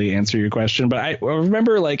objectively answer your question, but I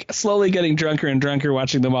remember like slowly getting drunker and drunker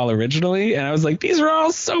watching them all originally, and I was like, these are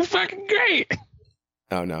all so fucking great.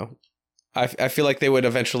 Oh no, I feel like they would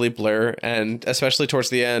eventually blur, and especially towards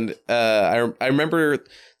the end. I remember the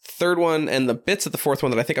third one and the bits of the fourth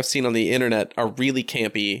one that I think I've seen on the internet are really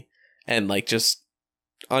campy and like just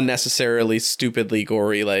unnecessarily stupidly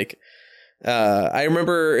gory. Like I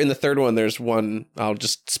remember in the third one, there's one, I'll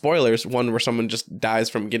just spoilers, one where someone just dies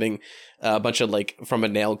from getting a bunch of like from a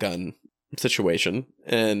nail gun situation.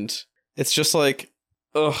 And it's just like,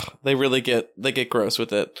 ugh, they get gross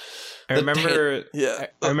with it. I remember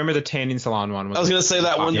the tanning salon one. I was going to say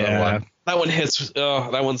that one. Yeah. That one hits.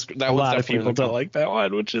 Oh, that one's a lot of people don't like that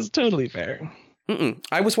one, which is totally fair.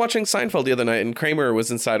 I was watching Seinfeld the other night, and Kramer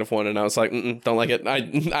was inside of one, and I was like, don't like it. I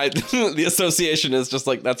the association is just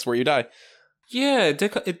like, that's where you die. Yeah,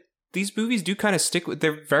 these movies do kind of stick with.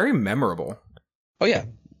 They're very memorable. Oh yeah,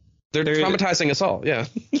 they're traumatizing us all. Yeah.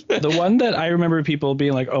 The one that I remember people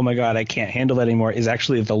being like, "Oh my god, I can't handle that anymore," is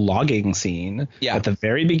actually the logging scene. Yeah. At the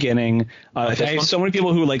very beginning, I have so many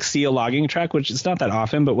people who like see a logging truck, which is not that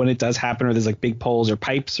often, but when it does happen, or there's like big poles or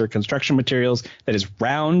pipes or construction materials that is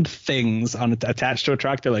round things attached to a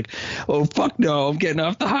truck, they're like, "Oh fuck no, I'm getting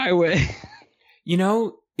off the highway." You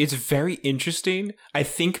know, it's very interesting. I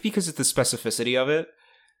think because of the specificity of it,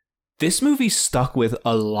 this movie stuck with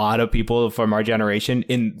a lot of people from our generation.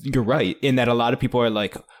 You're right, in that a lot of people are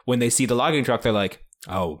like, when they see the logging truck, they're like,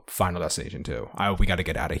 oh, Final Destination 2. We got to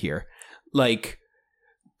get out of here. Like,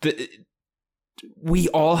 we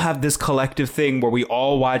all have this collective thing where we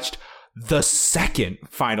all watched the second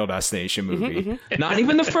Final Destination movie. Not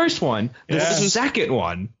even the first one, the second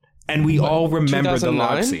one. And we all remember the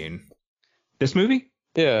log scene. This movie?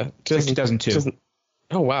 Yeah. 2002.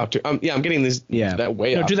 Oh, wow. I'm getting this that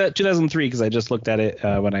way up. 2003, because I just looked at it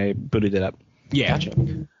when I booted it up. Yeah.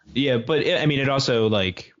 Gotcha. Yeah, but it also,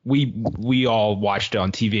 like, we all watched it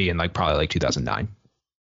on TV in, like, probably, like, 2009.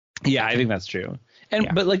 Yeah, I think that's true.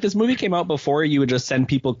 But, like, this movie came out before you would just send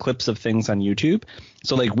people clips of things on YouTube.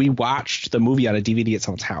 So, like, we watched the movie on a DVD at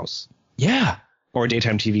someone's house. Yeah. Or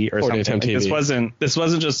daytime TV or something. Daytime TV. This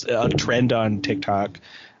wasn't just a trend on TikTok.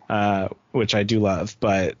 Which I do love,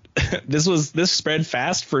 but this spread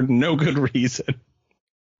fast for no good reason.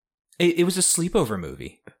 It was a sleepover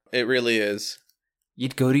movie. It really is.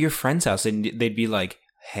 You'd go to your friend's house and they'd be like,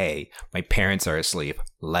 hey, my parents are asleep.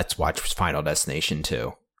 Let's watch Final Destination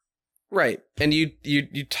 2. Right. And you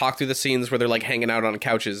talk through the scenes where they're like hanging out on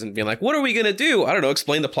couches and being like, what are we going to do? I don't know.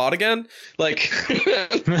 Explain the plot again. Like,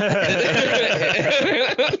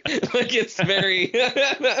 like it's a very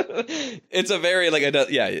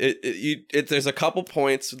like, there's a couple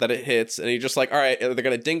points that it hits and you're just like, all right, they're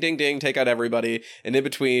going to ding, ding, ding, take out everybody. And in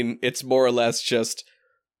between, it's more or less just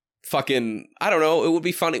fucking, I don't know. It would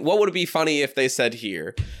be funny. What would it be funny if they said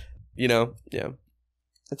here? You know? Yeah.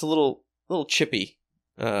 It's a little chippy.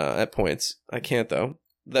 at points. I can't though.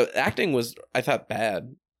 The acting was, I thought,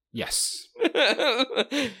 bad. Yes.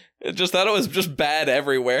 Just thought it was just bad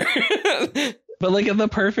everywhere. But like in the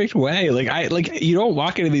perfect way. Like you don't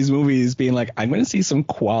walk into these movies being like, I'm going to see some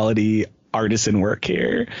quality artisan work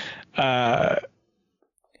here.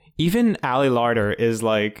 Even Ali Larter is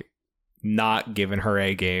like not giving her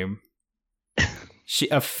A game.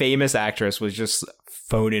 A famous actress was just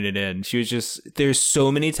phoning it in. She was just, there's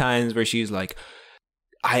so many times where she's like,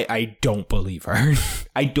 I don't believe her.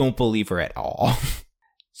 I don't believe her at all.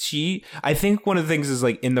 I think one of the things is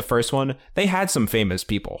like in the first one, they had some famous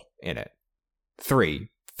people in it. 3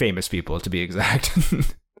 famous people to be exact.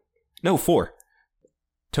 No, 4.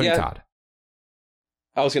 Tony Todd.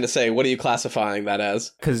 I was going to say, what are you classifying that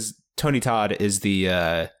as? Because Tony Todd is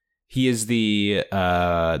the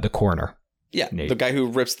coroner. Yeah, Nate. The guy who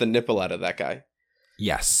rips the nipple out of that guy.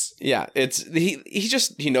 Yes. Yeah,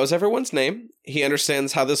 he knows everyone's name. He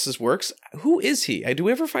understands how this works. Who is he? Do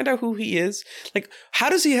we ever find out who he is? Like, how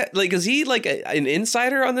does he is he like an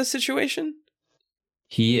insider on this situation?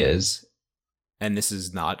 He is. And this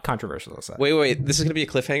is not controversial. Wait. This is going to be a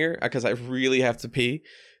cliffhanger because I really have to pee.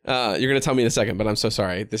 You're going to tell me in a second, but I'm so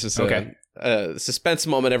sorry. This is a suspense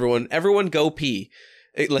moment, everyone. Everyone go pee.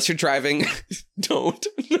 Unless you're driving, don't.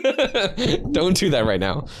 Don't do that right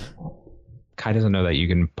now. Kai doesn't know that you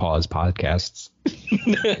can pause podcasts.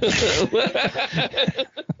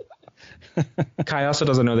 Kai also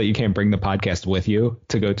doesn't know that you can't bring the podcast with you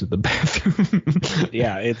to go to the bathroom.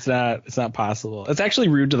 Yeah, it's not possible. It's actually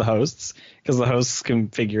rude to the hosts because the hosts can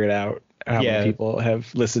figure it out how many people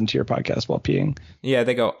have listened to your podcast while peeing. Yeah,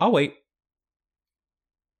 they go, I'll wait.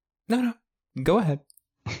 No, go ahead.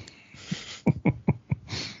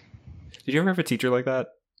 Did you ever have a teacher like that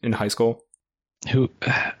in high school? Who,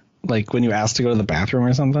 like when you asked to go to the bathroom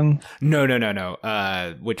or something? No.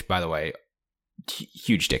 Which, by the way,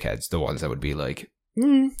 huge dickheads, the ones that would be like,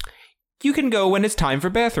 you can go when it's time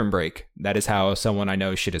for bathroom break. That is how someone I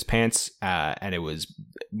know shit his pants, and it was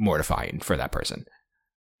mortifying for that person.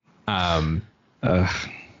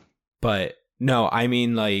 But no, I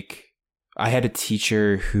mean, like, I had a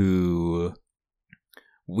teacher who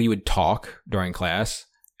we would talk during class,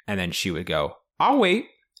 and then she would go, I'll wait.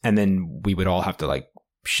 And then we would all have to like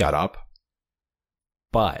shut up.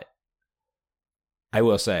 But I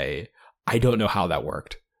will say, I don't know how that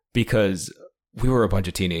worked because we were a bunch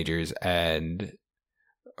of teenagers and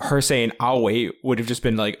her saying, I'll wait would have just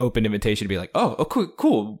been like open invitation to be like, oh,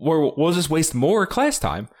 cool. We'll just waste more class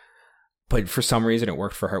time. But for some reason it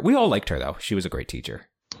worked for her. We all liked her though. She was a great teacher.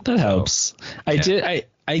 That helps.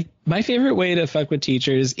 My favorite way to fuck with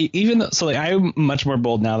teachers, even though, so like I'm much more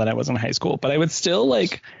bold now than I was in high school, but I would still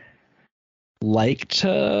like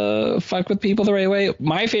to fuck with people the right way.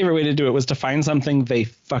 My favorite way to do it was to find something they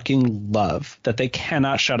fucking love that they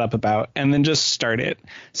cannot shut up about and then just start it.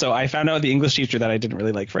 So I found out the English teacher that I didn't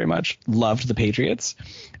really like very much loved the Patriots.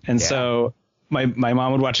 And so my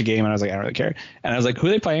mom would watch a game and I was like, I don't really care. And I was like, who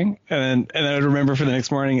are they playing? And then I would remember for the next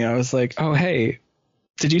morning, I was like, oh, hey,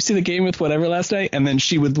 did you see the game with whatever last night? And then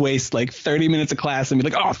she would waste like 30 minutes of class and be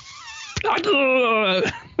like, oh,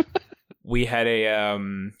 we had a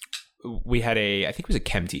I think it was a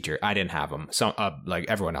chem teacher. I didn't have him. So like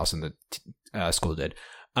everyone else in the school did.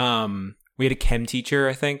 We had a chem teacher,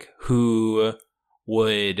 I think, who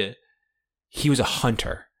he was a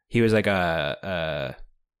hunter. He was like I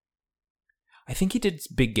think he did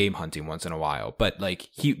big game hunting once in a while, but like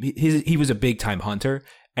he was a big time hunter,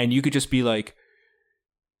 and you could just be like,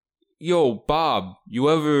 yo, Bob, you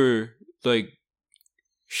ever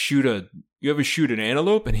shoot an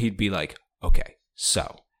antelope? And he'd be like, okay,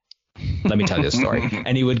 so let me tell you a story.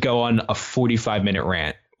 And he would go on a 45-minute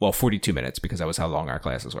rant. Well, 42 minutes because that was how long our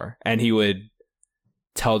classes were. And he would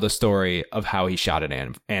tell the story of how he shot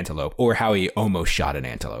an antelope or how he almost shot an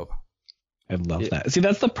antelope. I love that. See,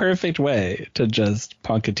 that's the perfect way to just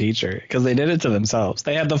punk a teacher because they did it to themselves.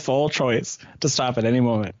 They had the full choice to stop at any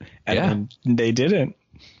moment. And they didn't.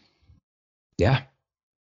 Yeah.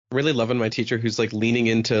 Really loving my teacher who's like leaning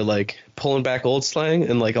into like pulling back old slang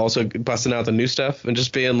and like also busting out the new stuff and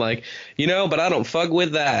just being like, but I don't fuck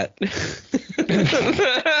with that.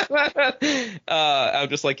 I'm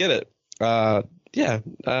just like, get it. Oh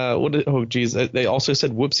geez, they also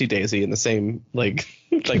said whoopsie daisy in the same like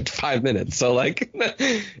 5 minutes. So like,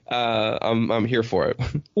 I'm here for it.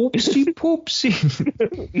 Oopsie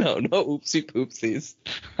poopsie. No oopsie poopsies.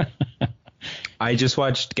 I just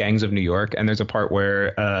watched Gangs of New York, and there's a part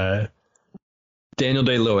where Daniel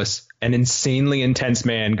Day-Lewis, an insanely intense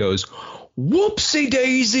man, goes, whoopsie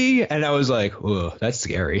daisy, and I was like, oh, that's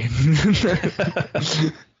scary.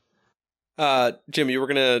 Jim, you're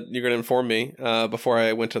gonna inform me before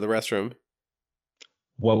I went to the restroom.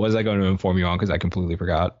 What was I going to inform you on? Because I completely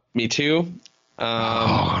forgot. Me too.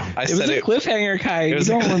 I It was a cliffhanger, Kai. You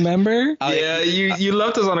don't remember? Yeah, you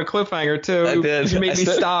left us on a cliffhanger too. I did. You made me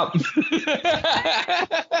stop.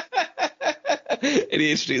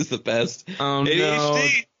 ADHD is the best. Oh no.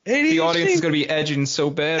 ADHD. The audience is going to be edging so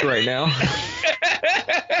bad right now.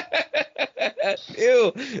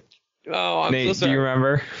 Ew. Oh, I'm Nate, so sorry. do you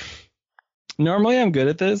remember? Normally I'm good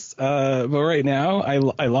at this, but right now I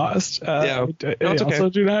lost. Yeah. I it's okay. also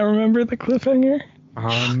do not remember the cliffhanger.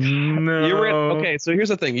 No. You were okay. So here's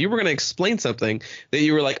the thing: you were going to explain something that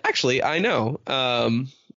you were like, actually, I know.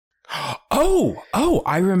 Oh,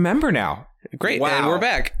 I remember now. Great, Wow. and we're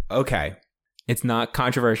back. Okay. It's not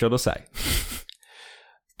controversial to say.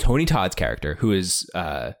 Tony Todd's character, who is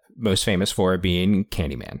most famous for being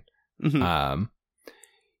Candyman. Mhm.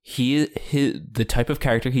 The type of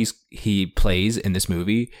character he plays in this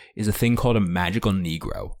movie is a thing called a magical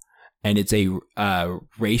Negro. And it's a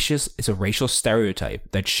racial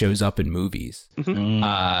stereotype that shows up in movies.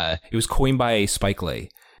 It was coined by Spike Lee,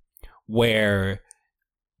 where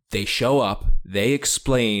they show up, they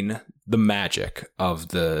explain the magic of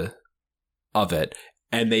it,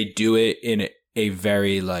 and they do it in a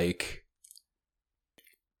very like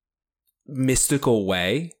mystical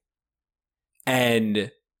way,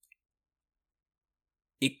 and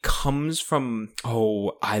it comes from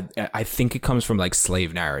I think it comes from like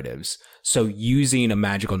slave narratives. So using a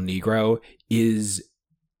magical Negro is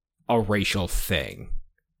a racial thing.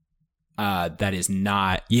 That is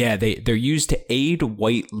not. Yeah, they're used to aid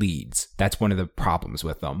white leads. That's one of the problems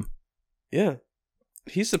with them. Yeah,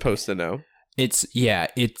 he's supposed to know. It's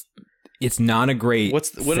not a great.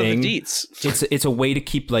 What are the deets? It's a way to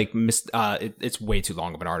keep like it's way too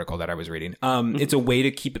long of an article that I was reading. It's a way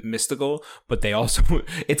to keep it mystical, but they also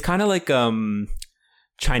it's kind of like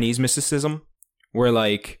Chinese mysticism, where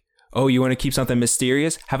like, oh, you want to keep something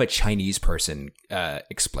mysterious? Have a Chinese person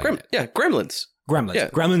explain it. Yeah, Gremlins. Yeah.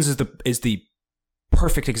 Gremlins is the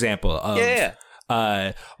perfect example of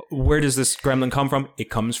where does this gremlin come from? It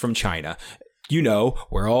comes from China. You know,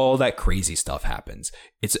 where all that crazy stuff happens.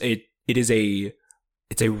 It's a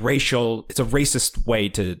racist way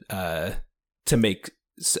to make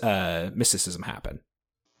mysticism happen.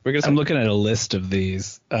 I'm looking at a list of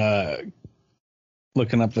these.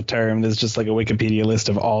 Looking up the term, there's just like a Wikipedia list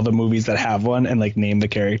of all the movies that have one and like name the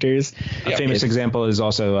characters. A famous example is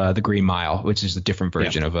also The Green Mile, which is a different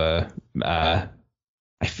version of a.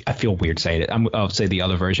 I feel weird saying it. I'll say the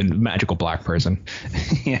other version, magical black person.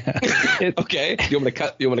 Yeah. Okay. You want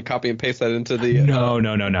to copy and paste that into the? No.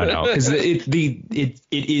 Because it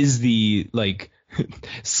is the like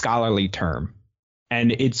scholarly term,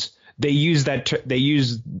 and they use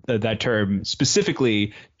that term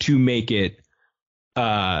specifically to make it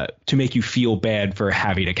to make you feel bad for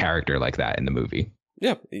having a character like that in the movie.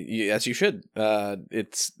 Yeah, as you should.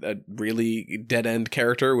 It's a really dead end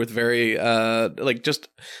character with very just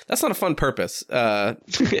that's not a fun purpose.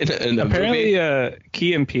 In Apparently,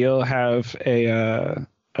 Key and Peele have a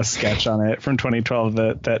sketch on it from 2012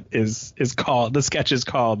 that is called, the sketch is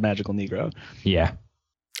called Magical Negro. Yeah.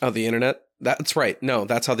 Oh, the internet. That's right. No,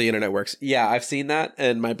 that's how the internet works. Yeah, I've seen that,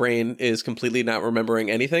 and my brain is completely not remembering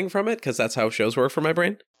anything from it because that's how shows work for my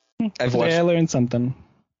brain. I've watched. I learned something.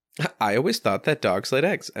 I always thought that dogs laid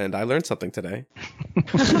eggs, and I learned something today.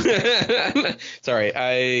 Sorry,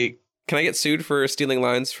 can I get sued for stealing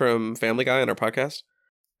lines from Family Guy on our podcast?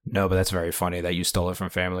 No, but that's very funny that you stole it from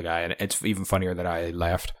Family Guy, and it's even funnier that I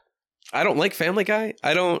laughed. I don't like Family Guy.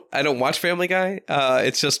 I don't watch Family Guy.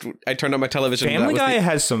 It's just I turned on my television. Family Guy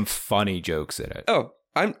has some funny jokes in it. Oh,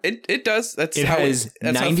 it does. That's how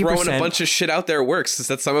throwing a bunch of shit out there works. Is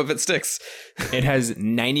that some of it sticks. It has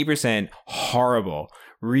 90% horrible,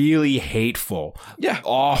 really hateful,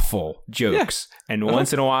 awful jokes, and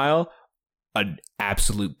once in a while, an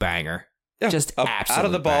absolute banger. Yeah, just absolute out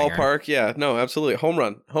of the banger. ballpark. Yeah, no, absolutely home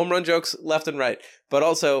run jokes left and right. But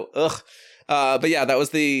also, but yeah, that was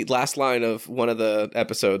the last line of one of the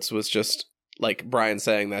episodes was just like Brian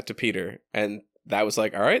saying that to Peter, and that was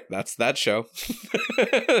like, all right, that's that show. And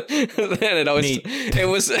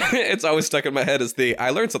it's always stuck in my head as I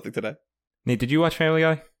learned something today. Nate, did you watch Family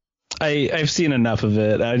Guy? I've seen enough of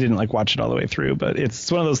it. I didn't like watch it all the way through, but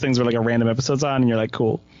it's one of those things where like a random episode's on and you're like,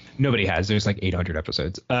 cool. Nobody has. There's like 800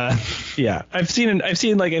 episodes. Yeah, I've seen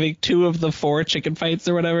like I think 2 of the 4 chicken fights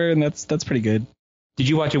or whatever, and that's pretty good. Did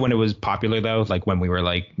you watch it when it was popular though, like when we were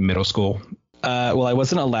like middle school? Well, I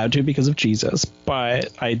wasn't allowed to because of Jesus, but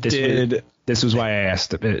I did. This was why I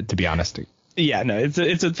asked, to be honest. Yeah, no, it's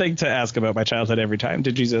a thing to ask about my childhood every time.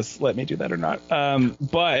 Did Jesus let me do that or not?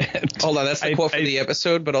 But hold on, that's the quote for the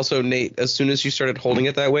episode. But also, Nate, as soon as you started holding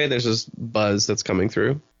it that way, there's this buzz that's coming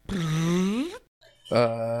through.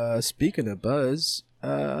 Speaking of buzz,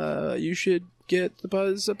 you should get the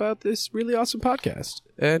buzz about this really awesome podcast,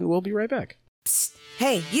 and we'll be right back. Psst.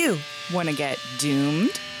 Hey, you. Want to get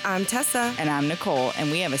doomed? I'm Tessa. And I'm Nicole, and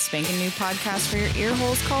we have a spanking new podcast for your ear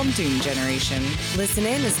holes called Doom Generation. Listen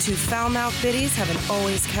in as two foul-mouthed biddies have an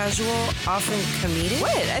always casual, often comedic...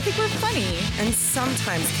 What? I think we're funny. ...and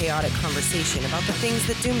sometimes chaotic conversation about the things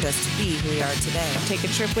that doomed us to be who we are today. Take a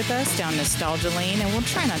trip with us down nostalgia lane, and we'll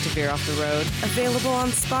try not to veer off the road. Available on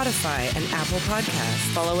Spotify and Apple Podcasts.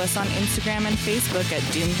 Follow us on Instagram and Facebook at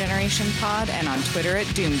Doom Generation Pod, and on Twitter at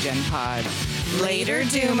DoomGen Pod. Later,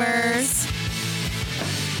 Doomers!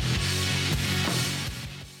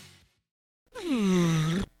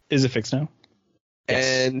 Is it fixed now? Yes.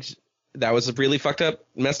 And that was really fucked up,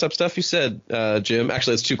 messed up stuff you said, Jim.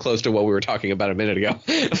 Actually, it's too close to what we were talking about a minute ago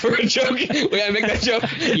for a joke. We gotta make that joke.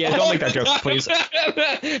 Yeah, don't make that joke, please.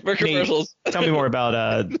 For commercials. Nate, tell me more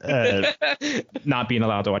about not being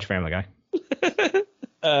allowed to watch Family Guy.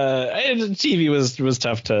 TV was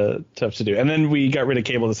tough to do, and then we got rid of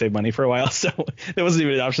cable to save money for a while, so there wasn't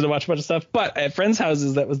even an option to watch a bunch of stuff. But at friends'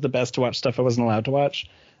 houses, that was the best to watch stuff I wasn't allowed to watch.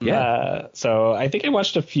 Yeah. So I think I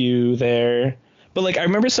watched a few there, but like I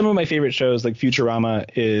remember some of my favorite shows, like Futurama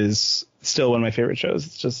is still one of my favorite shows.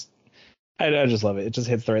 It's just I just love it. It just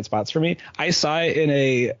hits the right spots for me. I saw it in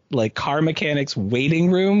a like car mechanics waiting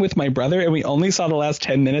room with my brother, and we only saw the last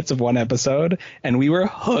 10 minutes of one episode, and we were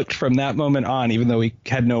hooked from that moment on, even though we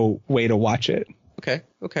had no way to watch it. Okay.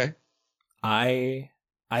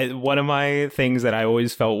 One of my things that I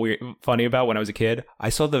always felt funny about when I was a kid, I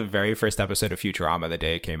saw the very first episode of Futurama the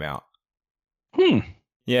day it came out.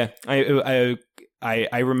 Yeah, I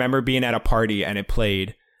remember being at a party and it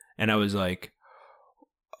played, and I was like,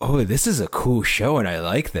 oh, this is a cool show and I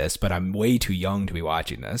like this, but I'm way too young to be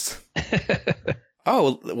watching this.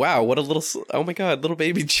 Oh, wow. What a little, oh my God, little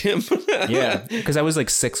baby Jim. Yeah, because I was like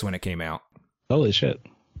 6 when it came out. Holy shit.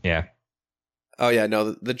 Yeah. Oh, yeah,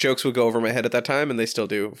 no, the jokes would go over my head at that time, and they still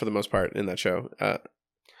do for the most part in that show.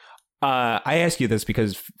 I ask you this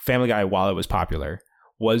because Family Guy, while it was popular,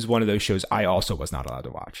 was one of those shows I also was not allowed to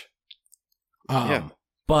watch. Yeah.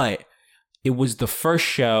 But it was the first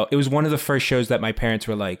show. It was one of the first shows that my parents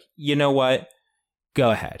were like, you know what? Go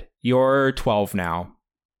ahead. You're 12 now.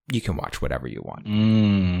 You can watch whatever you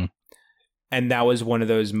want. And that was one of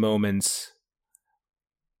those moments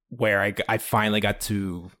where I finally got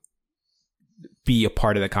to be a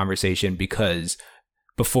part of the conversation, because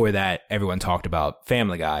before that, everyone talked about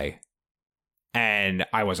Family Guy and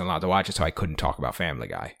I wasn't allowed to watch it, so I couldn't talk about Family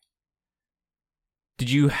Guy. Did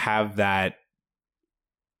you have that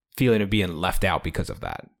feeling of being left out because of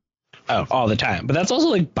that? Oh, all the time. But that's also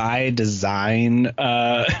like by design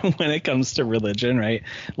when it comes to religion, right?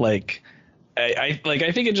 Like I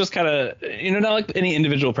think it just kind of, not like any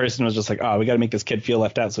individual person was just like, oh, we got to make this kid feel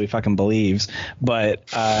left out so he fucking believes. But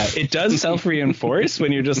it does self-reinforce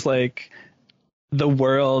when you're just like, the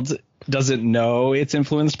world doesn't know it's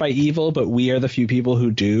influenced by evil, but we are the few people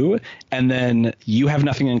who do. And then you have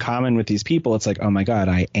nothing in common with these people. It's like, oh my God,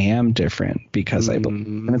 I am different because I believe.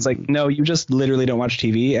 And it's like, no, you just literally don't watch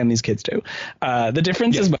TV, and these kids do. The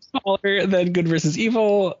difference is much smaller than good versus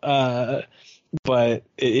evil. But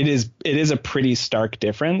it is a pretty stark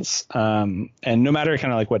difference. And no matter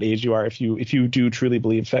kind of like what age you are, if you do truly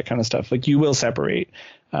believe that kind of stuff, like you will separate.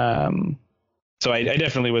 So I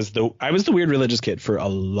definitely was the weird religious kid for a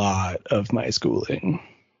lot of my schooling.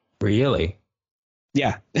 Really?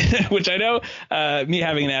 Yeah. Which I know me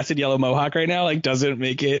having an acid yellow mohawk right now like doesn't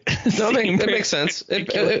make it. No, it makes sense.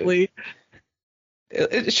 It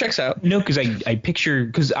checks out. No, because I picture,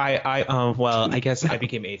 because I guess I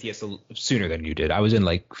became atheist sooner than you did. I was in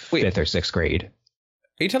like 5th or 6th grade.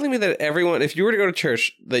 Are you telling me that everyone, if you were to go to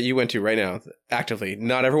church that you went to right now, actively,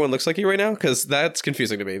 not everyone looks like you right now? Because that's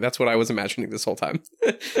confusing to me. That's what I was imagining this whole time.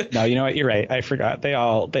 No, you know what? You're right. I forgot. They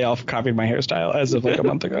all copied my hairstyle as of like a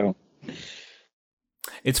month ago.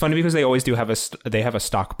 It's funny because they always do have a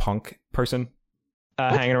stock punk person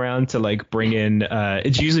hanging around to like bring in.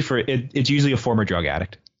 It's usually a former drug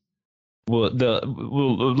addict.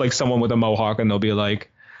 Like someone with a mohawk, and they'll be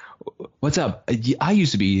like, what's up? I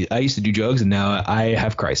used to do drugs, and now I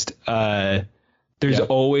have Christ. There's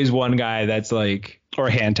always one guy that's like,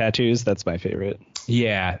 or hand tattoos. That's my favorite.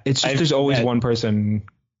 Yeah, it's just there's always one person.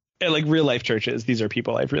 At like real life churches, these are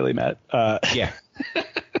people I've really met. Yeah.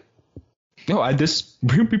 No, this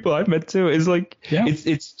real people I've met too is like,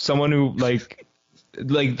 it's someone who like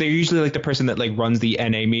like they're usually like the person that like runs the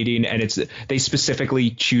NA meeting, and they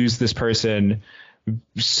specifically choose this person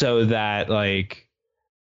so that like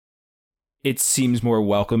it seems more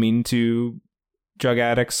welcoming to drug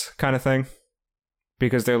addicts, kind of thing,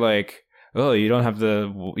 because they're like, oh, you don't have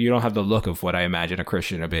the look of what I imagine a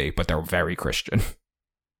Christian to be, but they're very Christian.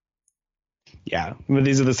 Yeah, but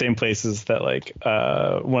these are the same places that like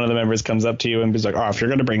one of the members comes up to you and is like, oh, if you're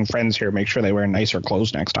going to bring friends here, make sure they wear nicer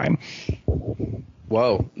clothes next time.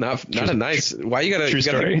 Whoa, not a nice. Why you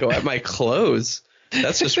gotta go at my clothes?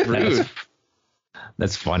 That's just rude.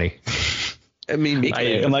 That's funny. I mean,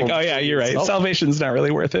 I'm like, oh yeah, you're right. Salvation's not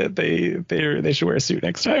really worth it. They should wear a suit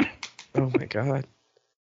next time. Oh my God.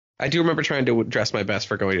 I do remember trying to dress my best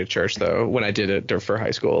for going to church though, when I did it for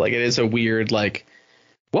high school. Like it is a weird, like,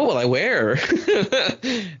 what will I wear?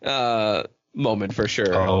 Moment for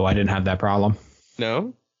sure. Oh, I didn't have that problem.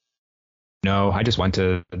 No, I just went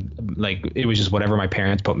to, like, it was just whatever my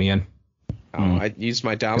parents put me in. Oh, I used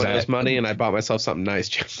my Domino's money and I bought myself something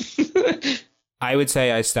nice. I would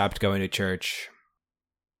say I stopped going to church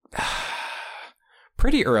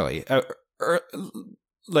pretty early.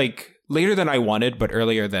 Like later than I wanted, but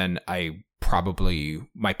earlier than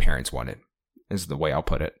my parents wanted, is the way I'll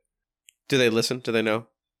put it. Do they listen? Do they know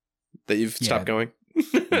that you've stopped going?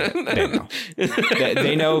 They know.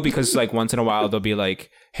 They know because like once in a while they'll be like,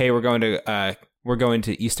 hey, we're going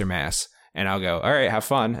to Easter Mass. And I'll go, all right, have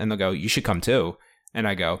fun. And they'll go, you should come too. And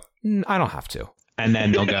I go, I don't have to. And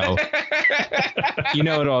then they'll go,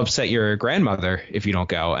 it'll upset your grandmother if you don't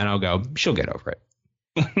go. And I'll go, she'll get over it.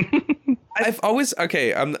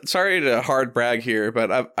 I'm sorry to hard brag here,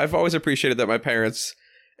 but I've always appreciated that my parents,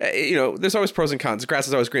 there's always pros and cons. Grass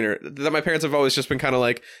is always greener. That my parents have always just been kind of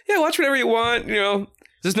like, yeah, watch whatever you want.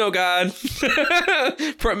 There's no God.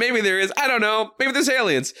 Maybe there is. I don't know. Maybe there's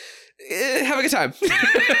aliens. Have a good time.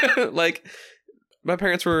 Like my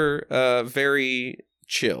parents were very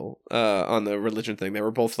chill on the religion thing. They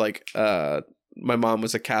were both like, my mom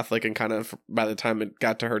was a Catholic, and kind of by the time it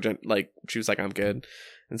got to her, like she was like, I'm good.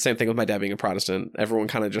 And same thing with my dad being a Protestant. Everyone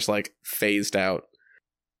kind of just like phased out.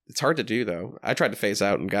 It's hard to do though. I tried to phase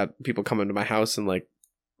out and got people coming to my house, and like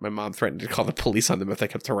my mom threatened to call the police on them if they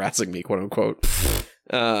kept harassing me, quote unquote.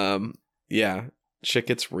 Yeah, shit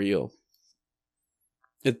gets real.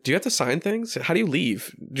 Do you have to sign things? How do you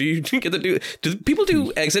leave? Do you get to do people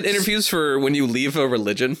do exit interviews for when you leave a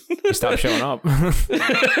religion? Stop showing up.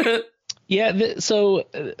 Yeah, so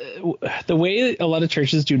the way a lot of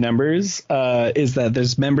churches do numbers is that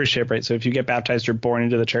there's membership, right? So if you get baptized or born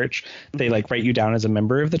into the church, they like write you down as a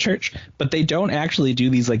member of the church, but they don't actually do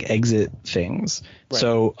these like exit things. Right.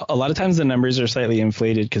 So a lot of times the numbers are slightly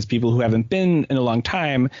inflated because people who haven't been in a long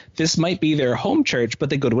time, this might be their home church, but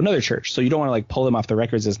they go to another church. So you don't want to like pull them off the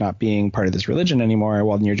records as not being part of this religion anymore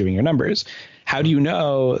while you're doing your numbers. How do you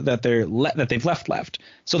know that that they've left?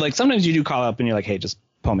 So like sometimes you do call up and you're like, hey, just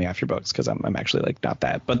pull me off your books because I'm actually like not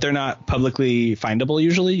that, but they're not publicly findable.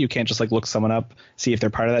 Usually you can't just like look someone up, see if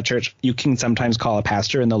they're part of that church. You can sometimes call a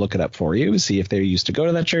pastor and they'll look it up for you, see if they used to go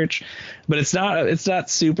to that church, but it's not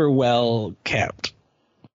super well kept.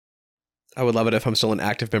 I would love it if I'm still an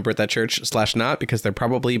active member at that church / not, because they're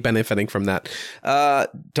probably benefiting from that.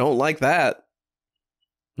 Don't like that.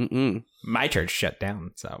 My church shut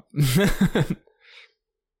down, so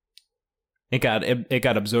It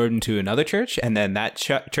got absorbed into another church, and then that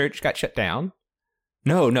church got shut down.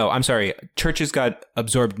 No, I'm sorry. Churches got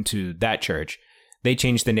absorbed into that church. They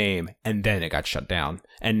changed the name, and then it got shut down.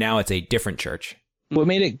 And now it's a different church. What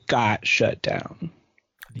made it got shut down?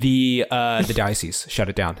 The diocese shut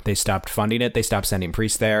it down. They stopped funding it. They stopped sending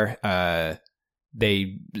priests there.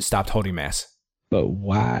 They stopped holding mass. But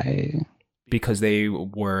why? Because they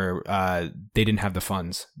didn't have the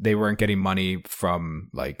funds. They weren't getting money from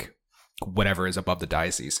like whatever is above the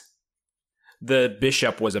diocese. The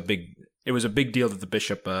bishop was a big deal that the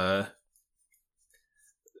bishop was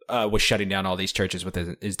shutting down all these churches with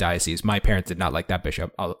his diocese. My parents did not like that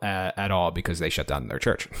bishop at all because they shut down their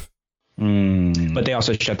church. But they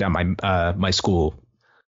also shut down my school,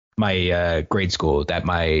 my grade school that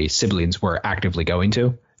my siblings were actively going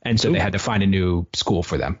to, and so they had to find a new school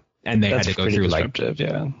for them, and they had to go through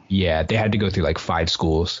they had to go through like 5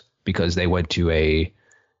 schools because they went to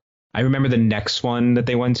I remember the next one that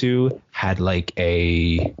they went to had like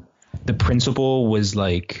the principal was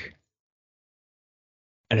like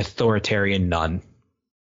an authoritarian nun.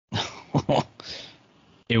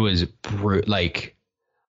 It was like,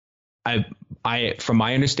 I from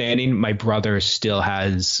my understanding, my brother still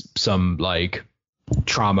has some like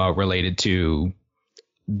trauma related to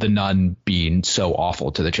the nun being so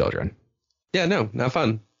awful to the children. Yeah, no, not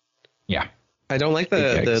fun. Yeah. I don't like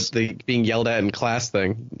the being yelled at in class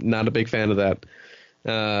thing. Not a big fan of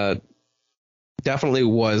that.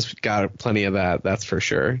 Definitely got plenty of that. That's for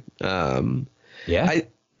sure. I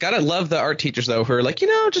gotta love the art teachers though, who are like,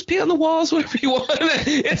 just paint on the walls, whatever you want.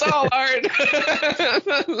 It's all art.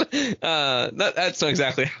 That's not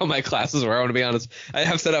exactly how my classes were. I want to be honest. I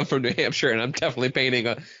have set up from New Hampshire, and I'm definitely painting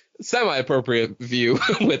a semi-appropriate view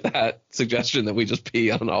with that suggestion that we just pee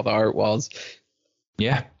on all the art walls.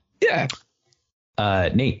 Yeah. Yeah.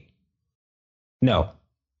 Nate. No.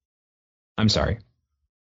 I'm sorry.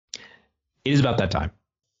 It is about that time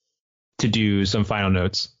to do some final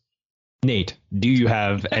notes. Nate, do you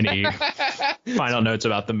have any final notes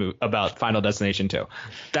about about Final Destination 2?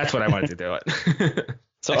 That's what I wanted to do it.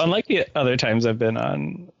 So unlike the other times I've been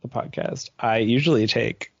on the podcast, I usually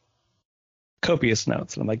take copious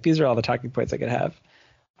notes. And I'm like, these are all the talking points I could have.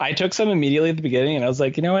 I took some immediately at the beginning, and I was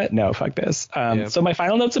like, you know what? No, fuck this. So my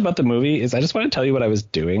final notes about the movie is I just want to tell you what I was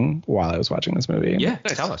doing while I was watching this movie. Yeah,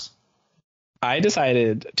 tell us. I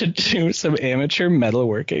decided to do some amateur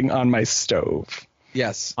metalworking on my stove.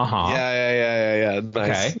 Yes. Uh-huh. Yeah.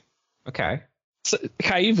 Nice. Okay. So,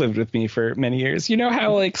 Kai, you've lived with me for many years. You know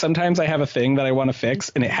how like sometimes I have a thing that I want to fix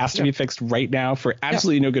and it has to be fixed right now for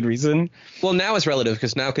absolutely no good reason? Well, now is relative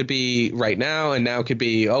because now could be right now and now could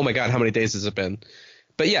be, oh my God, how many days has it been?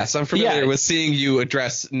 But yes, I'm familiar with seeing you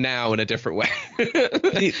address now in a different way.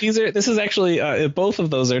 This is actually both of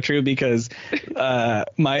those are true because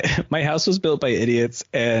my house was built by idiots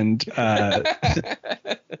and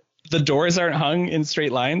the doors aren't hung in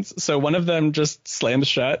straight lines. So one of them just slams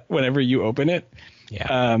shut whenever you open it.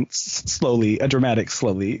 Yeah. Slowly, a dramatic,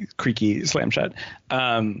 slowly creaky slam shut.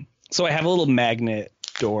 So I have a little magnet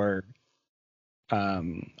door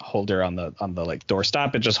holder on the like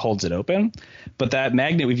doorstop. It just holds it open. But that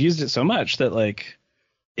magnet, we've used it so much that like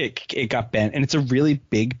it got bent, and it's a really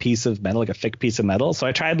big piece of metal, like a thick piece of metal. So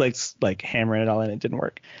I tried like hammering it all in. It didn't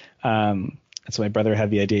work. And so my brother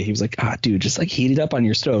had the idea. He was like, dude, just like heat it up on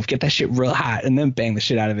your stove, get that shit real hot, and then bang the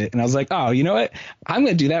shit out of it. And I was like, oh, you know what? I'm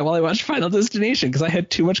going to do that while I watch Final Destination because I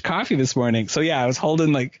had too much coffee this morning. So yeah, I was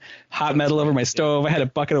holding like hot metal over my stove. I had a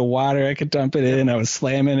bucket of water I could dump it in. I was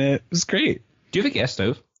slamming it. It was great. Do you have a gas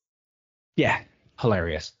stove? Yeah.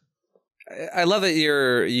 Hilarious. I love that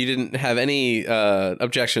you didn't have any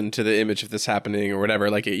objection to the image of this happening or whatever.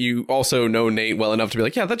 Like you also know Nate well enough to be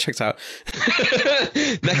like, yeah, that checks out.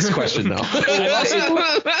 Next question though.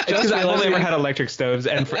 It's because I've only ever had electric stoves,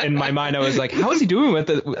 and in my mind I was like, how is he doing that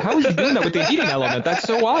with the heating element? That's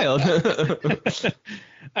so wild.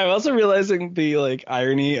 I'm also realizing the like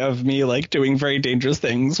irony of me like doing very dangerous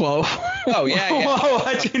things while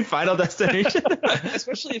watching Final Destination.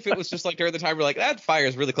 Especially if it was just like during the time we're like, that fire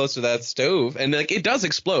is really close to that stove, and like it does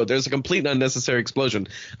explode. There's a complete unnecessary explosion.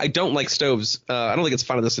 I don't like stoves. I don't think it's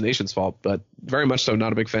Final Destination's fault, but very much so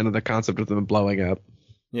not a big fan of the concept of them blowing up.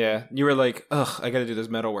 Yeah, you were like, ugh, I gotta do this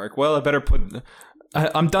metalwork. Well, I better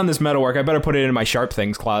I'm done this metalwork. I better put it in my Sharp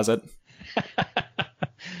Things closet.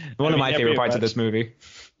 One of my favorite parts of this movie.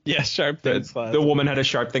 Yeah, Sharp Things closet. The woman had a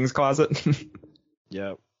Sharp Things closet.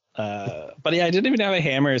 Yep. But yeah, I didn't even have a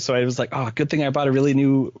hammer, so I was like, oh, good thing I bought a really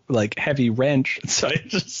new like heavy wrench. So I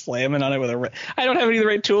just slamming on it with a wrench. I don't have any of the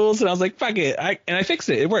right tools, and I was like, fuck it. I fixed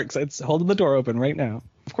it. It works. It's holding the door open right now.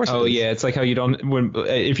 Of course. Oh yeah, it's like how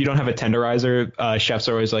if you don't have a tenderizer, chefs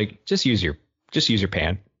are always like, just use your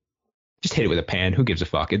pan. Just hit it with a pan. Who gives a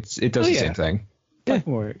fuck? It does the same thing. It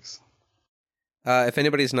works. If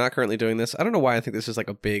anybody's not currently doing this, I don't know why I think this is like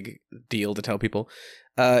a big deal to tell people.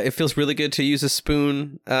 It feels really good to use a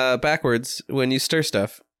spoon backwards when you stir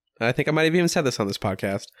stuff. I think I might have even said this on this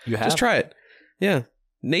podcast. You have? Just try it. Yeah.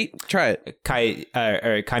 Nate, try it.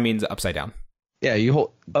 Kai means upside down. Yeah, you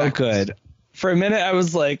hold. Oh, good. For a minute, I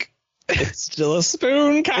was like, it's still a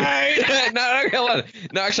spoon, Kai. No,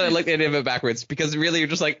 actually, I like the idea of it backwards because really you're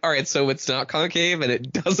just like, all right, so it's not concave and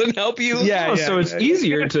it doesn't help you. So it's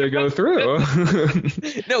easier to go through.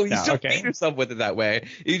 No, you still feed yourself with it that way.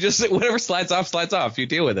 You just, whatever slides off, you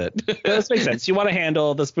deal with it. This makes sense. You want to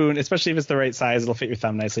handle the spoon, especially if it's the right size, it'll fit your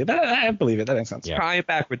thumb nicely. I believe it. That makes sense. Yeah. Try it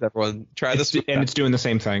backwards, everyone. Try this. And it's doing the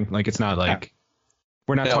same thing. Like, it's not like,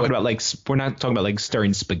 we're not talking about like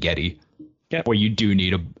stirring spaghetti. Yep. Where you do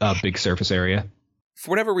need a big surface area. For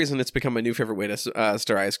whatever reason, it's become my new favorite way to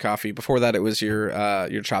stir iced coffee. Before that, it was your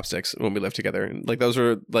chopsticks when we lived together. And like those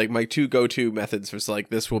were like my two go-to methods. Was like,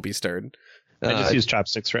 this will be stirred. I just use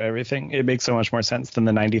chopsticks for everything. It makes so much more sense than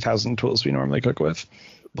the 90,000 tools we normally cook with.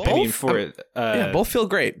 Both feel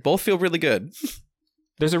great. Both feel really good.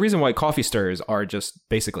 There's a reason why coffee stirrers are just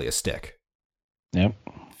basically a stick. Yep.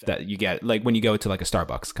 That you get like when you go to like a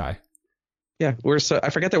Starbucks, Kai. Yeah,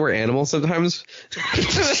 I forget that we're animals sometimes.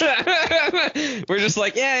 We're just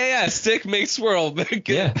like, yeah. Stick makes swirl.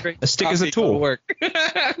 Yeah, a stick is a tool. Work.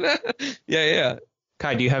 Yeah.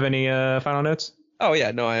 Kai, do you have any final notes? Oh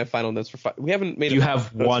yeah, no, I have final notes for. We haven't made. Do you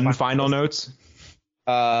have one final notes?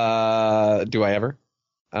 Do I ever?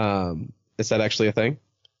 Is that actually a thing?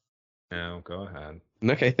 No, go ahead.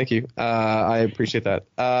 Okay, thank you. I appreciate that.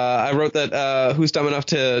 I wrote that who's dumb enough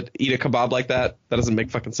to eat a kebab like that? That doesn't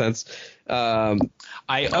make fucking sense. I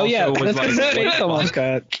also was like, almost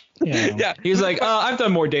got. Yeah. He was like, I've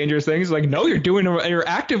done more dangerous things. Like, no, you're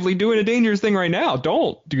actively doing a dangerous thing right now.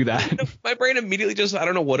 Don't do that. My brain immediately just, I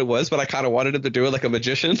don't know what it was, but I kind of wanted him to do it like a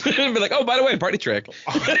magician. And be like, oh, by the way, party trick.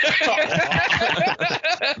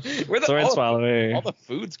 Sword swallowing. All the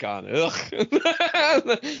food's gone. Ugh.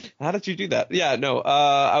 How did you do that? Yeah, no.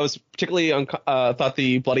 I was particularly thought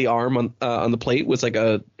the bloody arm on the plate was like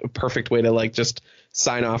a perfect way to like just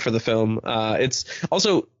sign off for the film. It's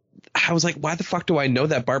also, I was like, why the fuck do I know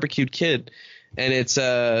that barbecued kid? And it's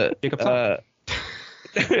Jacob Todd.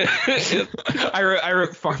 I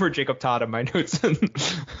wrote Farmer Jacob Todd in my notes. Is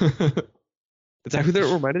that who that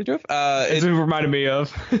reminded you of? It reminded me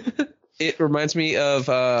of. It reminds me of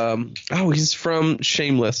he's from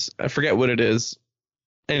Shameless. I forget what it is.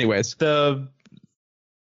 Anyways,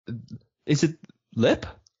 is it Lip?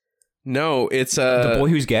 No, it's The Boy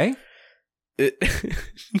Who's Gay?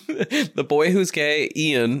 The Boy Who's Gay,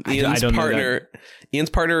 Ian's partner. Ian's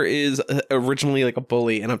partner is originally like a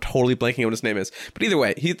bully, and I'm totally blanking on what his name is. But either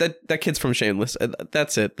way, that kid's from Shameless.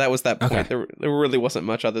 That's it. That was that point. Okay. There really wasn't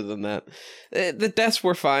much other than that. The deaths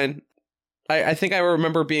were fine. I think I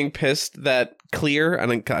remember being pissed that Clear,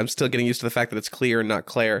 and I'm still getting used to the fact that it's Clear and not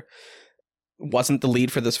Claire, wasn't the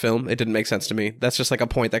lead for this film. It didn't make sense to me. That's just like a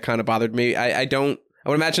point that kind of bothered me. I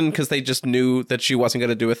would imagine because they just knew that she wasn't going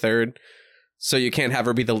to do a third. So you can't have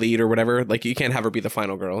her be the lead or whatever. Like, you can't have her be the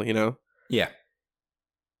final girl, you know? Yeah.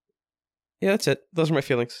 Yeah, that's it. Those are my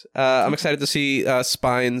feelings. I'm excited to see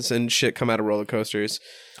spines and shit come out of roller coasters.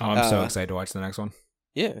 Oh, I'm so excited to watch the next one.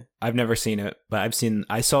 Yeah. I've never seen it, but I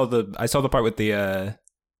saw the part with the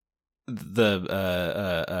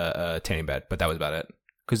tanning bed, but that was about it.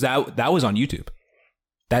 Because that was on YouTube.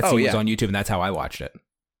 That scene was on YouTube, and that's how I watched it.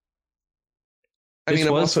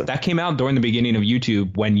 That came out during the beginning of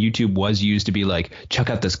YouTube, when YouTube was used to be like, check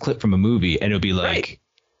out this clip from a movie, and it would be like,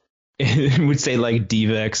 it would say like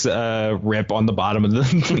DivX rip on the bottom of the.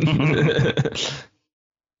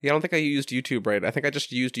 Yeah, I don't think I used YouTube right. I think I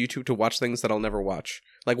just used YouTube to watch things that I'll never watch,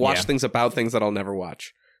 like things about things that I'll never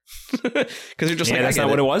watch. Because you're just like, that's not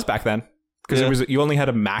what it was back then. Because you only had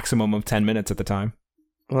a maximum of 10 minutes at the time.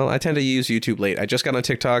 Well, I tend to use YouTube late. I just got on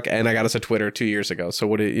TikTok and I got us a Twitter 2 years ago.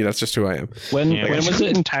 So that's just who I am. When was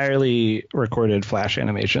it entirely recorded Flash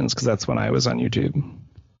animations? Because that's when I was on YouTube.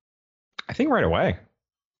 I think right away.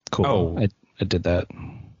 Cool. Oh, I did that.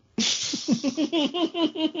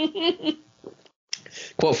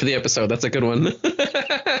 Quote for the episode. That's a good one.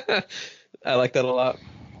 I like that a lot.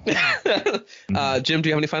 Jim, do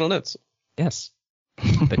you have any final notes? Yes.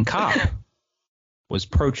 The cop was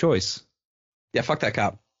pro-choice. Yeah, fuck that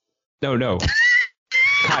cop. No.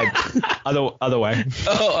 Kai, other way.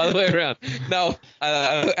 Oh, other way around. No,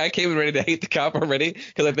 I came in ready to hate the cop already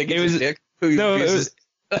because I think it was a dick who uses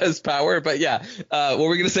his power. But yeah, what were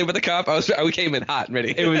we gonna say about the cop? We came in hot and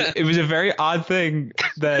ready. It was a very odd thing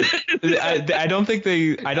that I don't think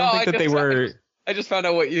they were. I just found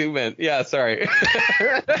out what you meant. Yeah, sorry.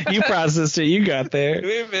 You processed it. You got there.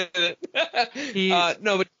 Wait a minute.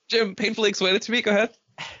 No, but Jim, painfully explain it to me. Go ahead.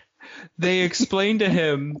 They explained to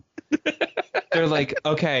him, they're like,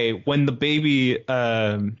 okay, when the baby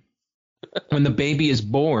is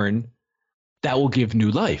born, that will give new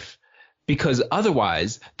life, because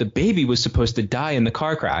otherwise the baby was supposed to die in the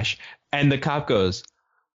car crash. And the cop goes,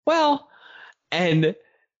 well, and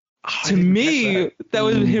to me, that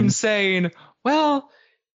was him saying, well,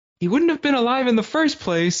 he wouldn't have been alive in the first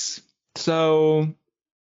place, so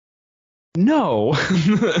no.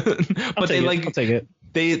 But I'll take it.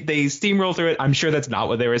 They steamroll through it. I'm sure that's not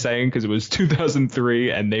what they were saying, because it was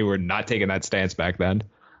 2003 and they were not taking that stance back then.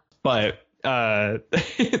 But when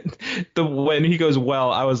he goes,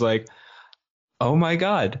 well, I was like, oh my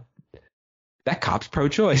God, that cop's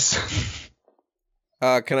pro-choice.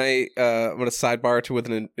 I'm going to sidebar with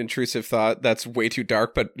an intrusive thought that's way too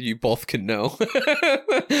dark, but you both can know.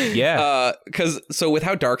 Yeah. So with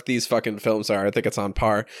how dark these fucking films are, I think it's on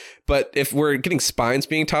par. But if we're getting spines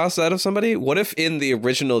being tossed out of somebody, what if in the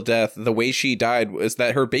original death, the way she died was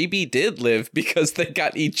that her baby did live because they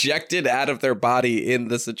got ejected out of their body in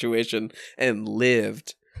the situation and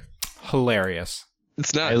lived? Hilarious.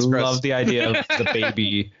 It's not. I love the idea of the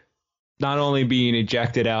baby not only being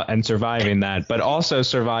ejected out and surviving that, but also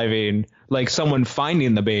surviving like someone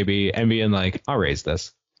finding the baby and being like, I'll raise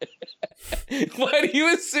this. Why do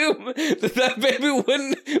you assume that baby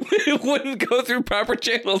wouldn't go through proper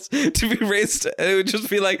channels to be raised? It would just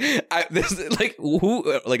be like,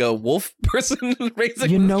 like a wolf person raising.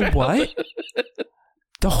 You know child? what?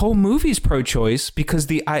 The whole movie's pro-choice because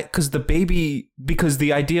the idea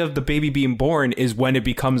of the baby being born is when it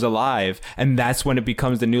becomes alive, and that's when it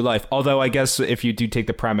becomes the new life. Although I guess if you do take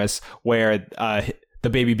the premise where the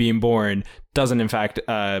baby being born doesn't in fact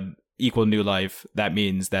equal new life, that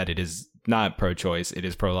means that it is not pro-choice, it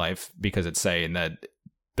is pro-life because it's saying that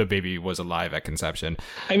the baby was alive at conception.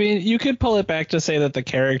 I mean, you could pull it back to say that the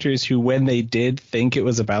characters who, when they did think it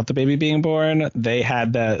was about the baby being born, they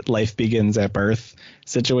had that life begins at birth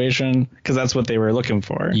situation because that's what they were looking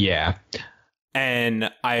for. Yeah. And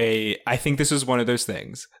I think this is one of those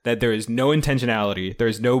things that there is no intentionality, there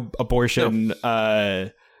is no abortion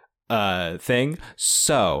thing.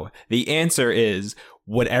 So the answer is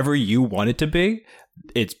whatever you want it to be.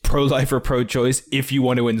 It's pro-life or pro-choice if you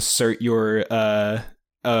want to insert your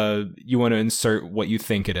what you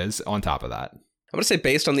think it is on top of that. I'm going to say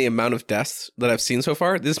based on the amount of deaths that I've seen so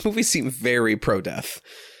far, this movie seemed very pro-death.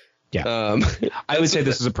 Yeah. I would say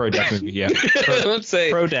this is a pro-death movie, yeah. Let's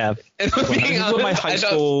say Pro-death. This is what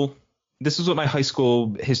my high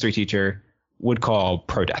school history teacher would call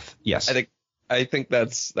pro-death. Yes. I think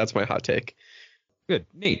that's my hot take. Good.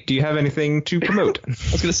 Nate, do you have anything to promote? I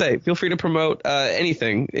was going to say, feel free to promote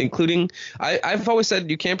anything, including I've always said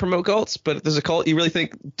you can't promote cults, but if there's a cult you really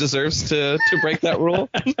think deserves to break that rule.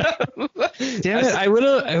 Damn it! I would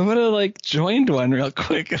have like joined one real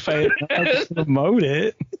quick if I had to promote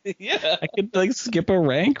it. Yeah, I could like skip a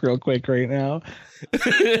rank real quick right now.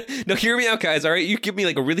 No, hear me out, guys. All right, you give me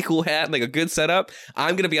like a really cool hat and like a good setup.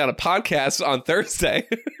 I'm gonna be on a podcast on Thursday.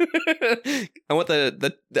 I want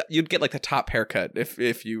the you'd get like the top haircut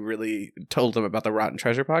if you really told them about the Rotten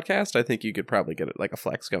Treasure podcast. I think you could probably get it like a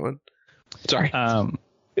flex going. Sorry.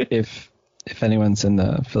 If anyone's in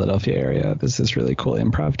the Philadelphia area, there's this really cool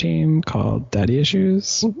improv team called Daddy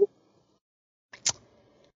Issues.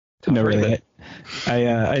 No, really.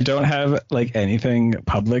 I don't have like anything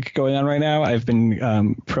public going on right now. I've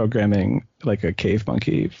been programming like a cave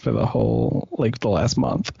monkey for the last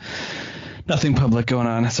month. Nothing public going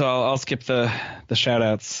on, so I'll skip the shout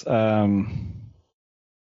outs.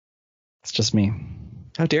 It's just me.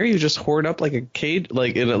 How dare you just hoard up like a cage,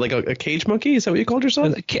 like in a cage monkey? Is that what you called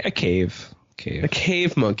yourself? A cave. A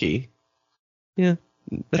cave monkey. Yeah,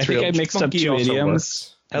 that's real. I think I mixed up two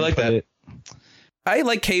idioms. I like that. I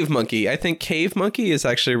like cave monkey. I think cave monkey is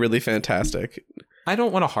actually really fantastic. I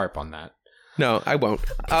don't want to harp on that. No, I won't.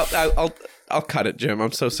 I'll cut it, Jim.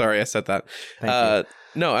 I'm so sorry I said that. Thank you.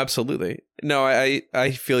 No, absolutely. No,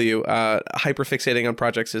 I feel you. Hyperfixating on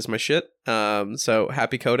projects is my shit. So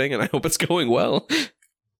happy coding, and I hope it's going well.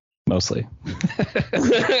 Mostly.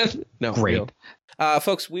 No, great. real.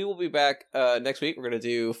 Folks, we will be back next week. We're going to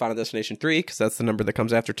do Final Destination 3 because that's the number that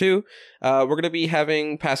comes after 2. We're going to be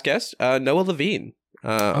having past guest Noah Levine.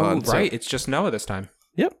 Right. It's just Noah this time.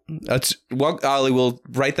 Yep. Ollie will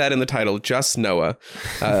write that in the title, just Noah.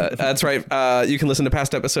 That's right. You can listen to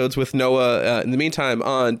past episodes with Noah in the meantime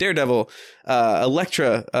on Daredevil,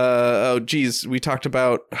 Elektra. We talked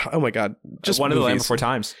about, oh my God, just one of the Land movies. Before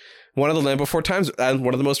Times. One of the Land Before Times, and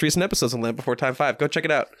one of the most recent episodes of Land Before Time 5. Go check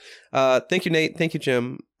it out. Thank you, Nate. Thank you,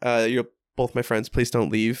 Jim. You're both my friends. Please don't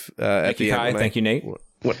leave. Thank you, Kai. Thank you, Nate.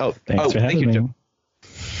 Thanks for having me. Jim.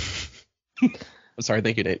 I'm sorry.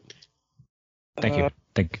 Thank you, Nate. Thank you.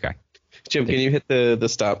 Thank you, Kai. Jim, can you hit the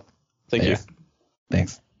stop? Thank you.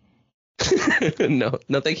 Thanks. No,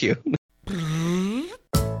 thank you.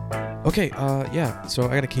 Okay, yeah, so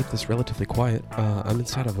I gotta keep this relatively quiet. I'm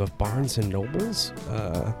inside of a Barnes & Nobles.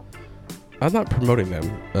 I'm not promoting them.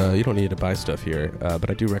 You don't need to buy stuff here, but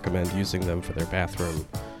I do recommend using them for their bathroom,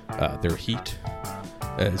 their heat,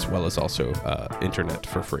 as well as also internet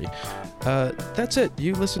for free. That's it.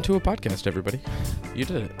 You listened to a podcast, everybody. You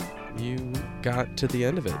did it. You got to the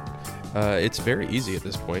end of it. It's very easy at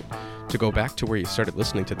this point to go back to where you started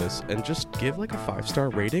listening to this and just give like a 5-star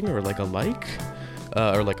rating or like a like.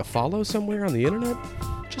 Or like a follow somewhere on the internet.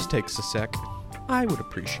 Just takes a sec. I would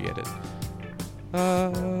appreciate it.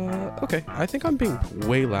 Okay, I think I'm being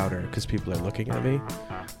way louder because people are looking at me.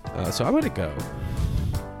 So I'm gonna go.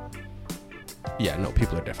 Yeah, no,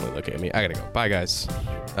 people are definitely looking at me. I gotta go. Bye, guys.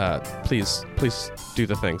 Please do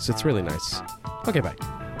the things. It's really nice. Okay,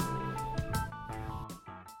 bye.